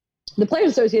the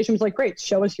Players Association was like, great,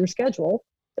 show us your schedule.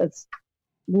 Very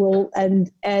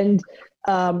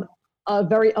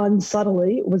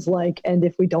unsubtly was like, and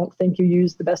if we don't think you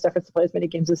use the best efforts to play as many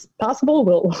games as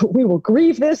possible, we will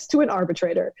grieve this to an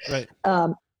arbitrator. Right.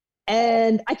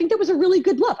 And I think that was a really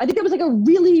good bluff. I think that was like a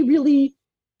really, really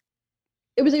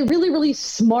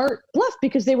smart bluff,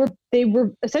 because they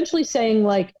were essentially saying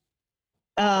like,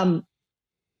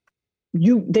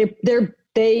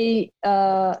 they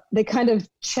kind of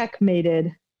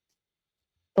checkmated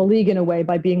the league in a way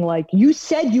by being like, you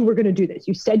said you were going to do this.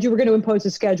 You said you were going to impose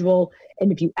a schedule.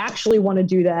 And if you actually want to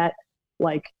do that,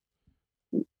 like,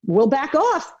 we'll back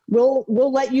off. We'll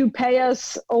let you pay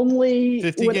us only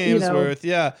 50 games worth.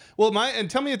 Yeah. Well, and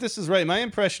tell me if this is right. My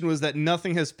impression was that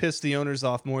nothing has pissed the owners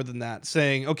off more than that,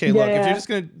 saying, okay, look, if you're just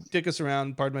going to dick us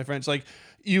around, pardon my French, like,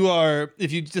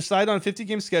 if you decide on a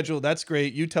 50-game schedule, that's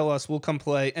great. You tell us, we'll come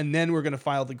play, and then we're going to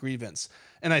file the grievance.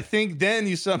 And I think then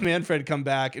you saw Manfred come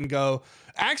back and go,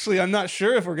 actually, I'm not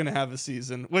sure if we're going to have a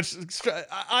season, which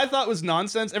I thought was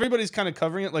nonsense. Everybody's kind of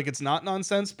covering it like it's not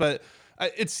nonsense, but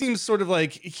it seems sort of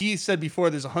like he said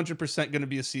before there's 100% going to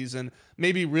be a season,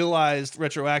 maybe realized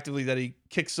retroactively that he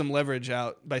kicked some leverage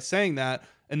out by saying that,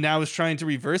 and now is trying to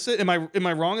reverse it. Am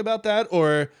I wrong about that?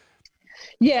 Or...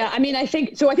 Yeah, I mean, I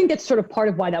think that's sort of part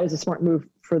of why that was a smart move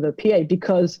for the PA,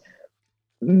 because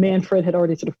Manfred had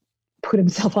already sort of put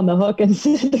himself on the hook and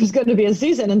said there's going to be a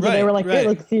season. And so they were like, hey,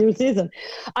 let's see your season.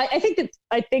 I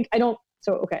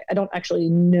don't actually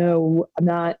know. I'm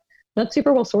not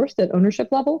super well sourced at ownership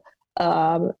level.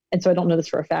 And so I don't know this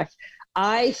for a fact.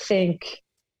 I think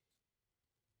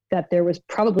that there was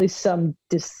probably some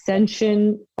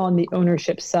dissension on the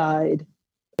ownership side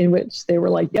in which they were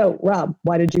like, yo, Rob,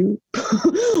 why did you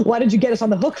get us on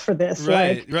the hook for this?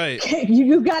 Right.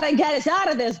 You've got to get us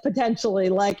out of this potentially.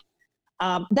 Like,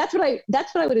 that's what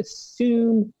I would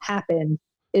assume happened,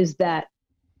 is that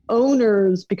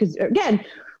owners, because again,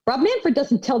 Rob Manfred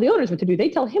doesn't tell the owners what to do. They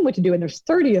tell him what to do. And there's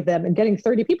 30 of them, and getting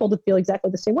 30 people to feel exactly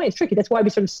the same way is tricky. That's why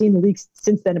we sort of seen the leaks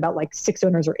since then about like 6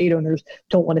 owners or 8 owners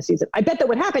don't want a season. I bet that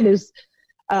what happened is,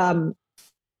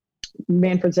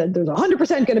 Manfred said there's 100%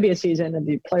 going to be a season, and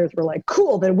the players were like,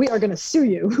 cool, then we are going to sue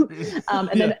you.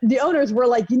 Then the owners were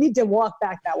like, you need to walk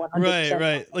back that 100%.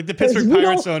 Right. Like the Pittsburgh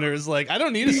Pirates owners, like, I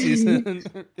don't need a season.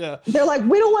 Yeah. They're like,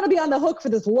 we don't want to be on the hook for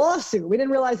this lawsuit. We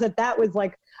didn't realize that was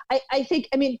like, I think,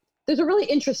 I mean, there's a really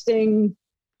interesting,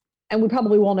 and we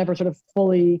probably won't ever sort of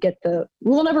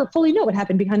we'll never fully know what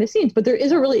happened behind the scenes, but there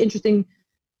is a really interesting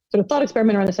sort of thought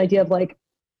experiment around this idea of like,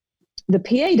 the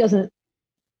PA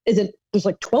there's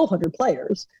like 1,200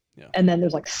 players, and then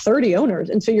there's like 30 owners.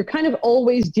 And so you're kind of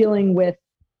always dealing with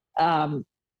the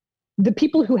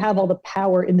people who have all the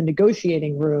power in the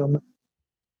negotiating room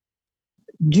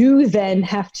do then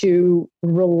have to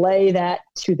relay that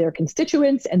to their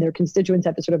constituents, and their constituents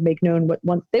have to sort of make known what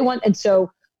they want. And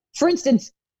so, for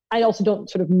instance, I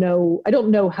don't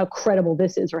know how credible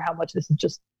this is, or how much this is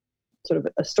just sort of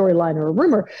a storyline or a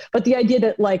rumor, but the idea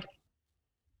that like,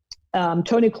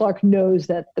 Tony Clark knows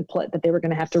that that they were going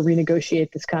to have to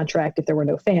renegotiate this contract if there were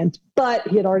no fans, but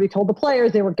he had already told the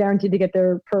players they were guaranteed to get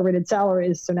their prorated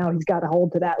salaries. So now he's got to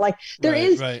hold to that. Like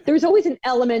there's always an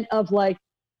element of like,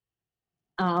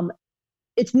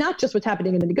 it's not just what's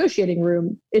happening in the negotiating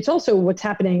room. It's also what's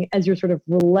happening as you're sort of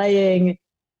relaying,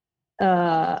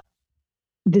 you're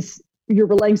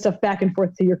relaying stuff back and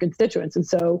forth to your constituents. And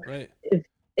so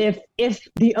if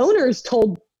the owners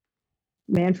told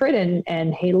Manfred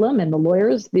and Halem and the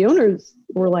lawyers, the owners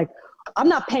were like, I'm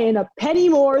not paying a penny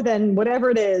more than whatever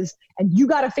it is, and you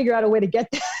got to figure out a way to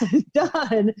get that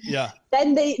done. Yeah.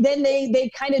 Then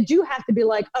they kind of do have to be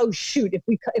like, oh shoot, if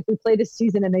we play this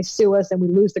season and they sue us and we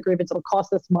lose the grievance, it'll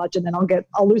cost us much, and then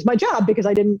I'll lose my job because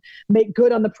I didn't make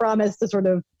good on the promise to sort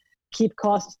of keep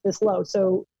costs this low.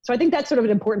 So I think that's sort of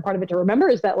an important part of it to remember,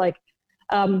 is that like,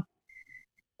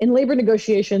 in labor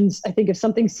negotiations, I think if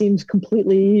something seems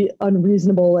completely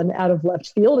unreasonable and out of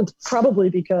left field, it's probably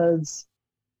because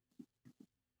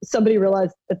somebody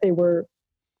realized that they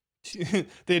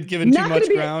had given too much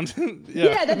ground.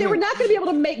 That they were not going to be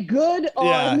able to make good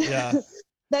on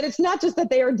that. It's not just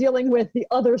that they are dealing with the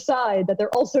other side, that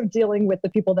they're also dealing with the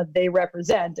people that they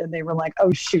represent. And they were like,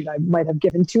 oh shoot, I might have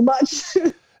given too much.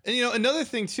 And another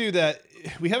thing too that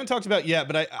we haven't talked about yet,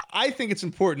 but I think it's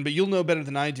important, but you'll know better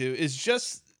than I do, is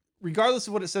just, regardless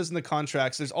of what it says in the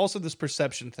contracts, there's also this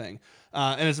perception thing.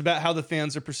 And it's about how the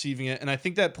fans are perceiving it. And I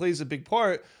think that plays a big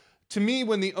part. To me,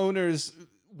 when the owners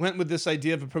went with this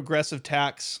idea of a progressive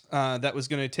tax that was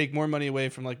going to take more money away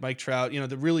from like Mike Trout,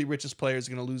 the really richest players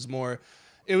are going to lose more.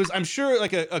 It was, I'm sure,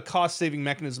 like a cost-saving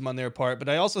mechanism on their part. But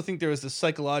I also think there was this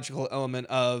psychological element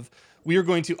of, we are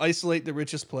going to isolate the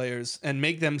richest players and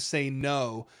make them say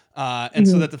no.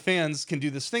 So that the fans can do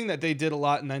this thing that they did a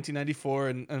lot in 1994,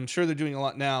 and I'm sure they're doing a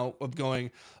lot now, of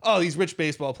going, oh, these rich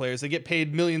baseball players, they get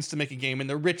paid millions to make a game, and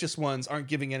the richest ones aren't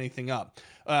giving anything up.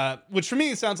 Which for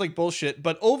me sounds like bullshit,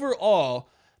 but overall,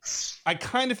 I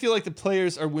kind of feel like the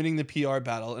players are winning the PR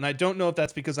battle, and I don't know if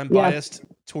that's because I'm biased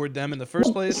toward them in the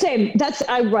first place. Same.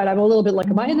 I'm a little bit like,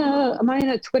 am I in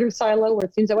a Twitter silo where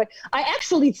it seems that way? I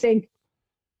actually think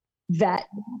that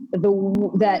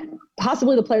that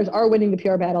possibly the players are winning the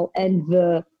PR battle, and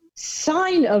the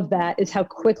sign of that is how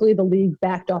quickly the league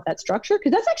backed off that structure,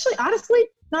 because that's actually honestly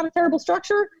not a terrible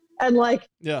structure. And like,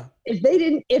 yeah, if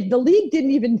the league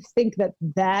didn't even think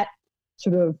that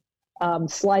sort of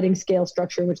sliding scale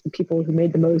structure in which the people who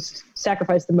made the most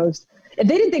sacrificed the most, if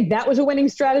they didn't think that was a winning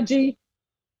strategy,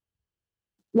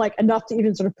 like enough to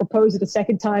even sort of propose it a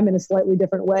second time in a slightly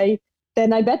different way,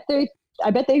 then I bet they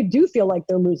do feel like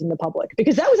they're losing the public,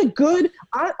 because that was a good,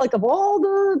 like, of all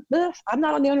the I'm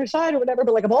not on the owner's side or whatever,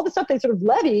 but like of all the stuff they sort of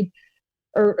levied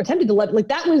or attempted to levy, like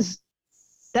that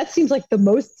seems like the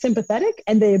most sympathetic,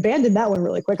 and they abandoned that one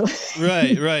really quickly.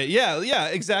 Right. Yeah,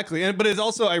 exactly. But it's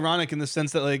also ironic in the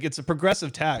sense that like it's a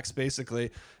progressive tax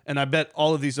basically, and I bet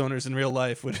all of these owners in real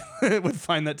life would would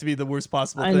find that to be the worst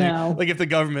possible thing. I know. Like if the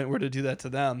government were to do that to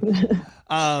them.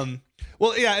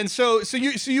 Well, yeah, and so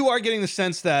you are getting the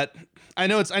sense that I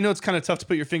know it's kind of tough to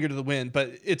put your finger to the wind,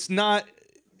 but it's not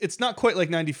quite like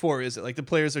 94, is it? Like the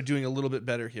players are doing a little bit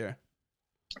better here.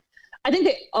 I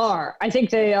think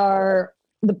they are.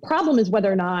 The problem is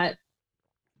whether or not,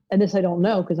 and this I don't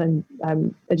know because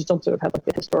I just don't sort of have like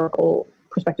the historical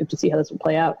perspective to see how this will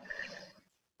play out.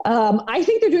 I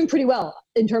think they're doing pretty well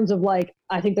in terms of like,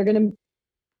 I think they're going to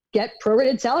get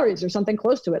prorated salaries or something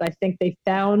close to it. I think they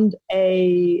found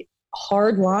a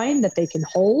hard line that they can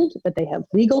hold, that they have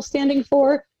legal standing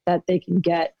for, that they can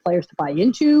get players to buy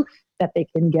into, that they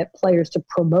can get players to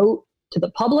promote to the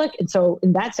public. And so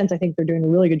in that sense, I think they're doing a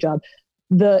really good job.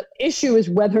 The issue is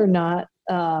whether or not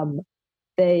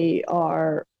they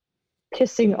are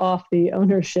pissing off the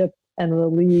ownership and the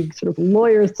league sort of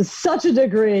lawyers to such a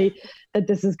degree that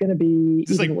this is going to be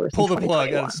just even like worse. Pull the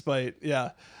plug out of spite.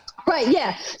 Yeah. Right.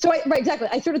 Yeah. So right. Exactly.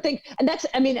 I sort of think, and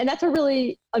that's a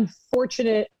really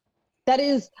unfortunate, that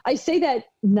is, I say that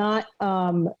not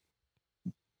to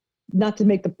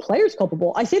make the players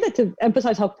culpable. I say that to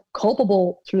emphasize how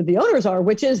culpable sort of the owners are,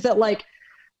 which is that like,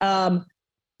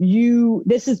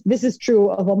 this is true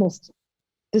of almost,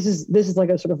 this is like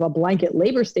a sort of a blanket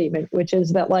labor statement, which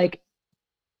is that like,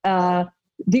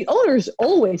 the owners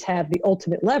always have the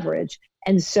ultimate leverage.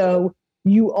 And so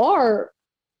you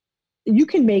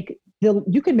can make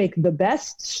the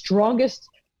best, strongest,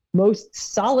 most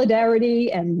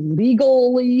solidarity and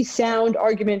legally sound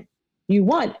argument you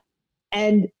want.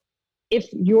 And if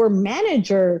your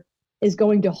manager is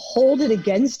going to hold it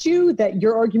against you that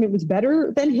your argument was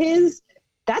better than his,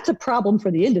 that's a problem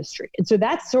for the industry. And so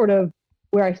that's sort of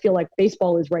where I feel like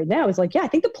baseball is right now, is like, yeah, I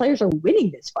think the players are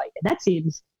winning this fight. And that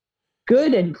seems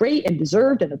good and great and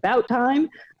deserved and about time.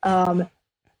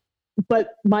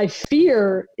 But my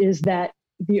fear is that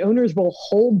the owners will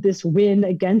hold this win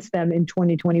against them in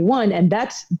 2021. And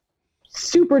that's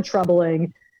super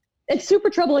troubling. It's super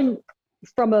troubling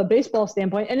from a baseball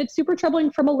standpoint, and it's super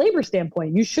troubling from a labor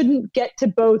standpoint. You shouldn't get to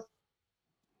both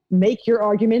make your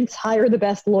arguments, hire the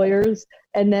best lawyers,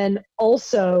 and then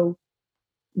also,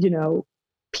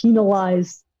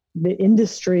 penalize the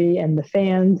industry and the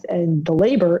fans and the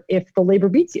labor if the labor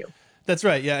beats you. That's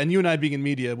right. Yeah. And you and I being in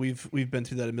media, we've been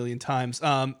through that a million times.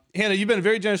 Hannah, you've been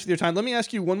very generous with your time. Let me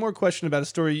ask you one more question about a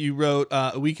story you wrote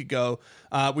a week ago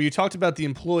where you talked about the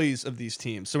employees of these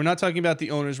teams. So we're not talking about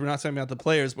the owners, we're not talking about the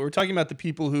players, but we're talking about the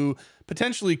people who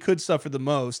potentially could suffer the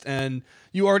most. And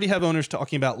you already have owners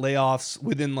talking about layoffs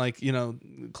within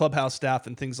clubhouse staff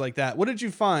and things like that. What did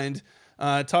you find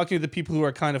talking to the people who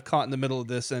are kind of caught in the middle of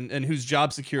this and whose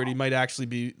job security might actually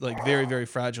be like very, very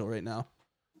fragile right now?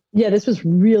 Yeah, this was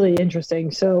really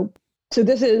interesting. So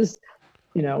this is,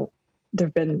 there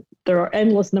are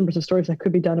endless numbers of stories that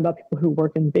could be done about people who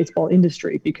work in the baseball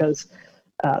industry, because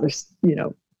there's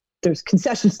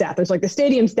concession staff, there's like the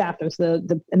stadium staff, there's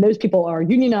and those people are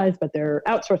unionized, but they're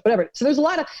outsourced, whatever. So there's a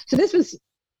lot of,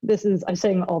 I'm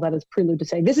saying all that as prelude to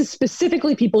saying this is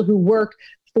specifically people who work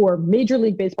for Major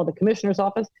League Baseball, the commissioner's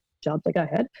office, jobs like I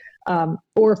had,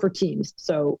 or for teams.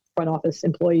 So front office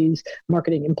employees,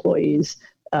 marketing employees,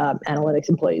 analytics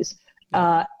employees.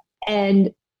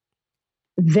 And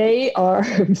they are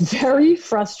very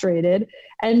frustrated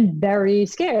and very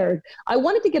scared. I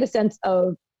wanted to get a sense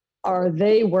of, are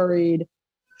they worried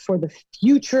for the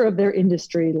future of their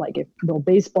industry? Like, if will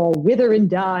baseball wither and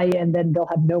die and then they'll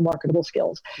have no marketable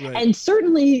skills? Right. And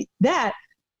certainly that,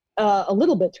 a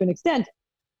little bit to an extent.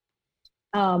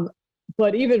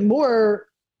 But even more,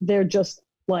 they're just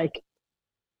like,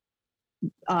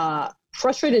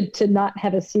 frustrated to not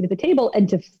have a seat at the table and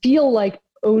to feel like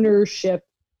ownership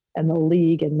and the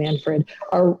league and Manfred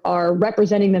are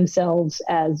representing themselves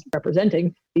as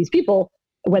representing these people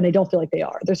when they don't feel like they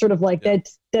are. They're sort of like,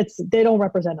 that's they don't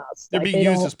represent us. They're like, being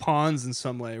used as pawns in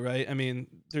some way, right? I mean,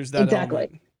 there's that exactly.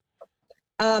 element.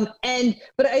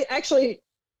 But I actually,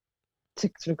 to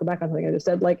sort of go back on something I just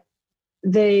said, like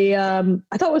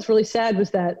I thought was really sad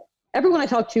was that everyone I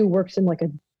talked to works in like a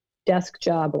desk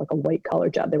job or like a white collar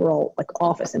job. They were all like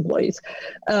office employees.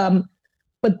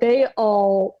 But they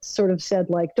all sort of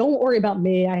said like, don't worry about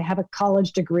me. I have a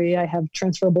college degree. I have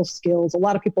transferable skills. A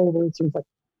lot of people were sort of like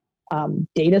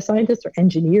data scientists or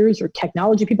engineers or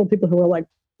technology people who are like,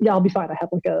 yeah, I'll be fine. I have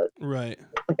like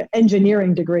an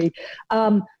engineering degree.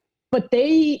 But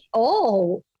they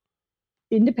all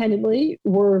independently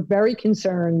were very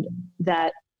concerned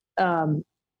that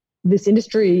this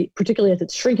industry, particularly as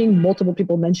it's shrinking, multiple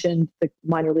people mentioned the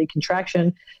minor league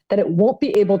contraction, that it won't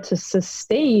be able to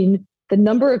sustain the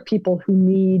number of people who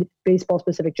need baseball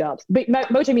specific jobs. But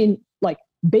which I mean like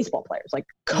baseball players, like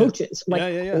coaches,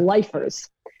 lifers.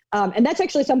 And that's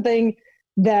actually something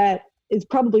that is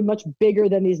probably much bigger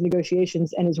than these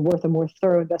negotiations and is worth a more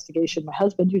thorough investigation. My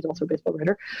husband, who's also a baseball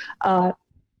writer,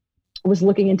 was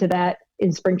looking into that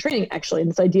in spring training, actually,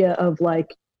 and this idea of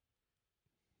like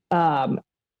the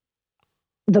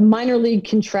minor league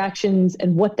contractions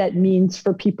and what that means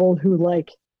for people who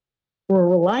like were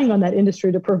relying on that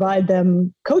industry to provide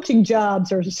them coaching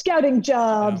jobs or scouting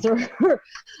jobs or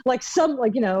like some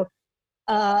like, you know,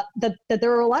 that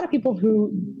there are a lot of people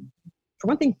who, for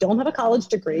one thing, don't have a college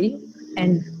degree,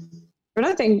 and for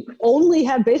another thing, only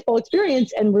have baseball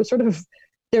experience, and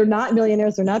they're not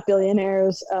millionaires, they're not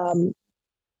billionaires.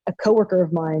 A coworker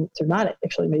of mine, so not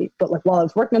actually me, but like while I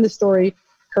was working on this story,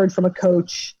 heard from a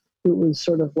coach who was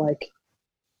sort of like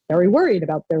very worried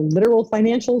about their literal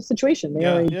financial situation. They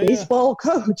are a baseball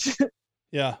coach.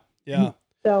 Yeah.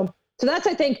 So that's,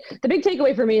 I think, the big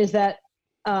takeaway for me is that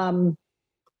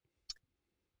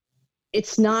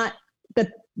it's not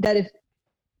that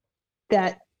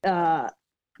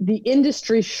the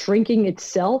industry shrinking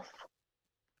itself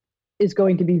is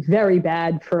going to be very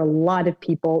bad for a lot of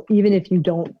people, even if you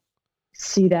don't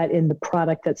see that in the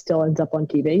product that still ends up on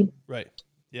TV. Right.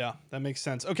 Yeah, that makes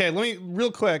sense. Okay, let me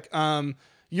real quick.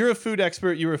 You're a food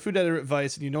expert. You were a food editor at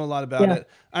Vice, and you know a lot about it.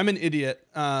 I'm an idiot,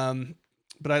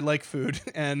 but I like food.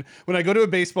 And when I go to a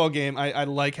baseball game, I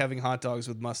like having hot dogs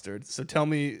with mustard. So tell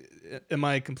me, am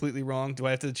I completely wrong? Do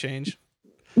I have to change?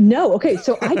 No. Okay,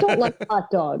 so I don't like hot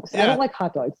dogs. I don't like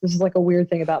hot dogs. This is like a weird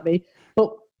thing about me.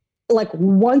 But like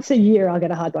once a year, I'll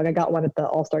get a hot dog. I got one at the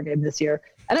All-Star game this year.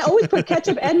 And I always put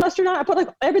ketchup and mustard on it. I put like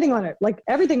everything on it, like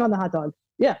everything on the hot dog.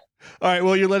 Yeah. All right.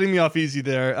 Well, you're letting me off easy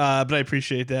there, but I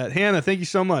appreciate that. Hannah, thank you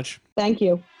so much. Thank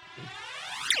you.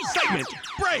 Segment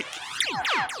break.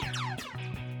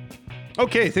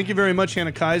 Okay. Thank you very much,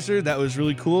 Hannah Kaiser. That was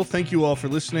really cool. Thank you all for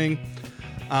listening.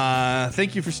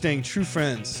 Thank you for staying true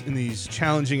friends in these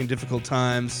challenging and difficult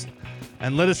times.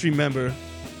 And let us remember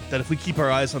that if we keep our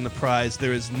eyes on the prize,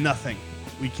 there is nothing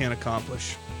we can't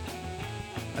accomplish.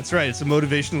 That's right. It's a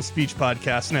motivational speech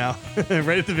podcast now,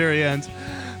 right at the very end.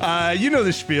 You know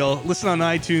the spiel. Listen on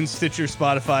iTunes, Stitcher,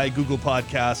 Spotify, Google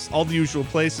Podcasts, all the usual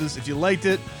places. If you liked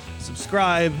it,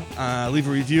 subscribe, leave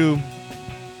a review.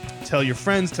 Tell your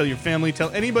friends, tell your family, tell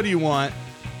anybody you want.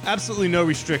 Absolutely no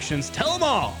restrictions. Tell them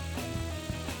all.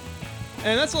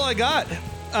 And that's all I got.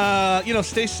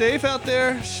 Stay safe out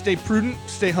there. Stay prudent.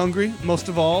 Stay hungry. Most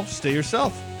of all, stay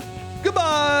yourself.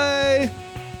 Goodbye.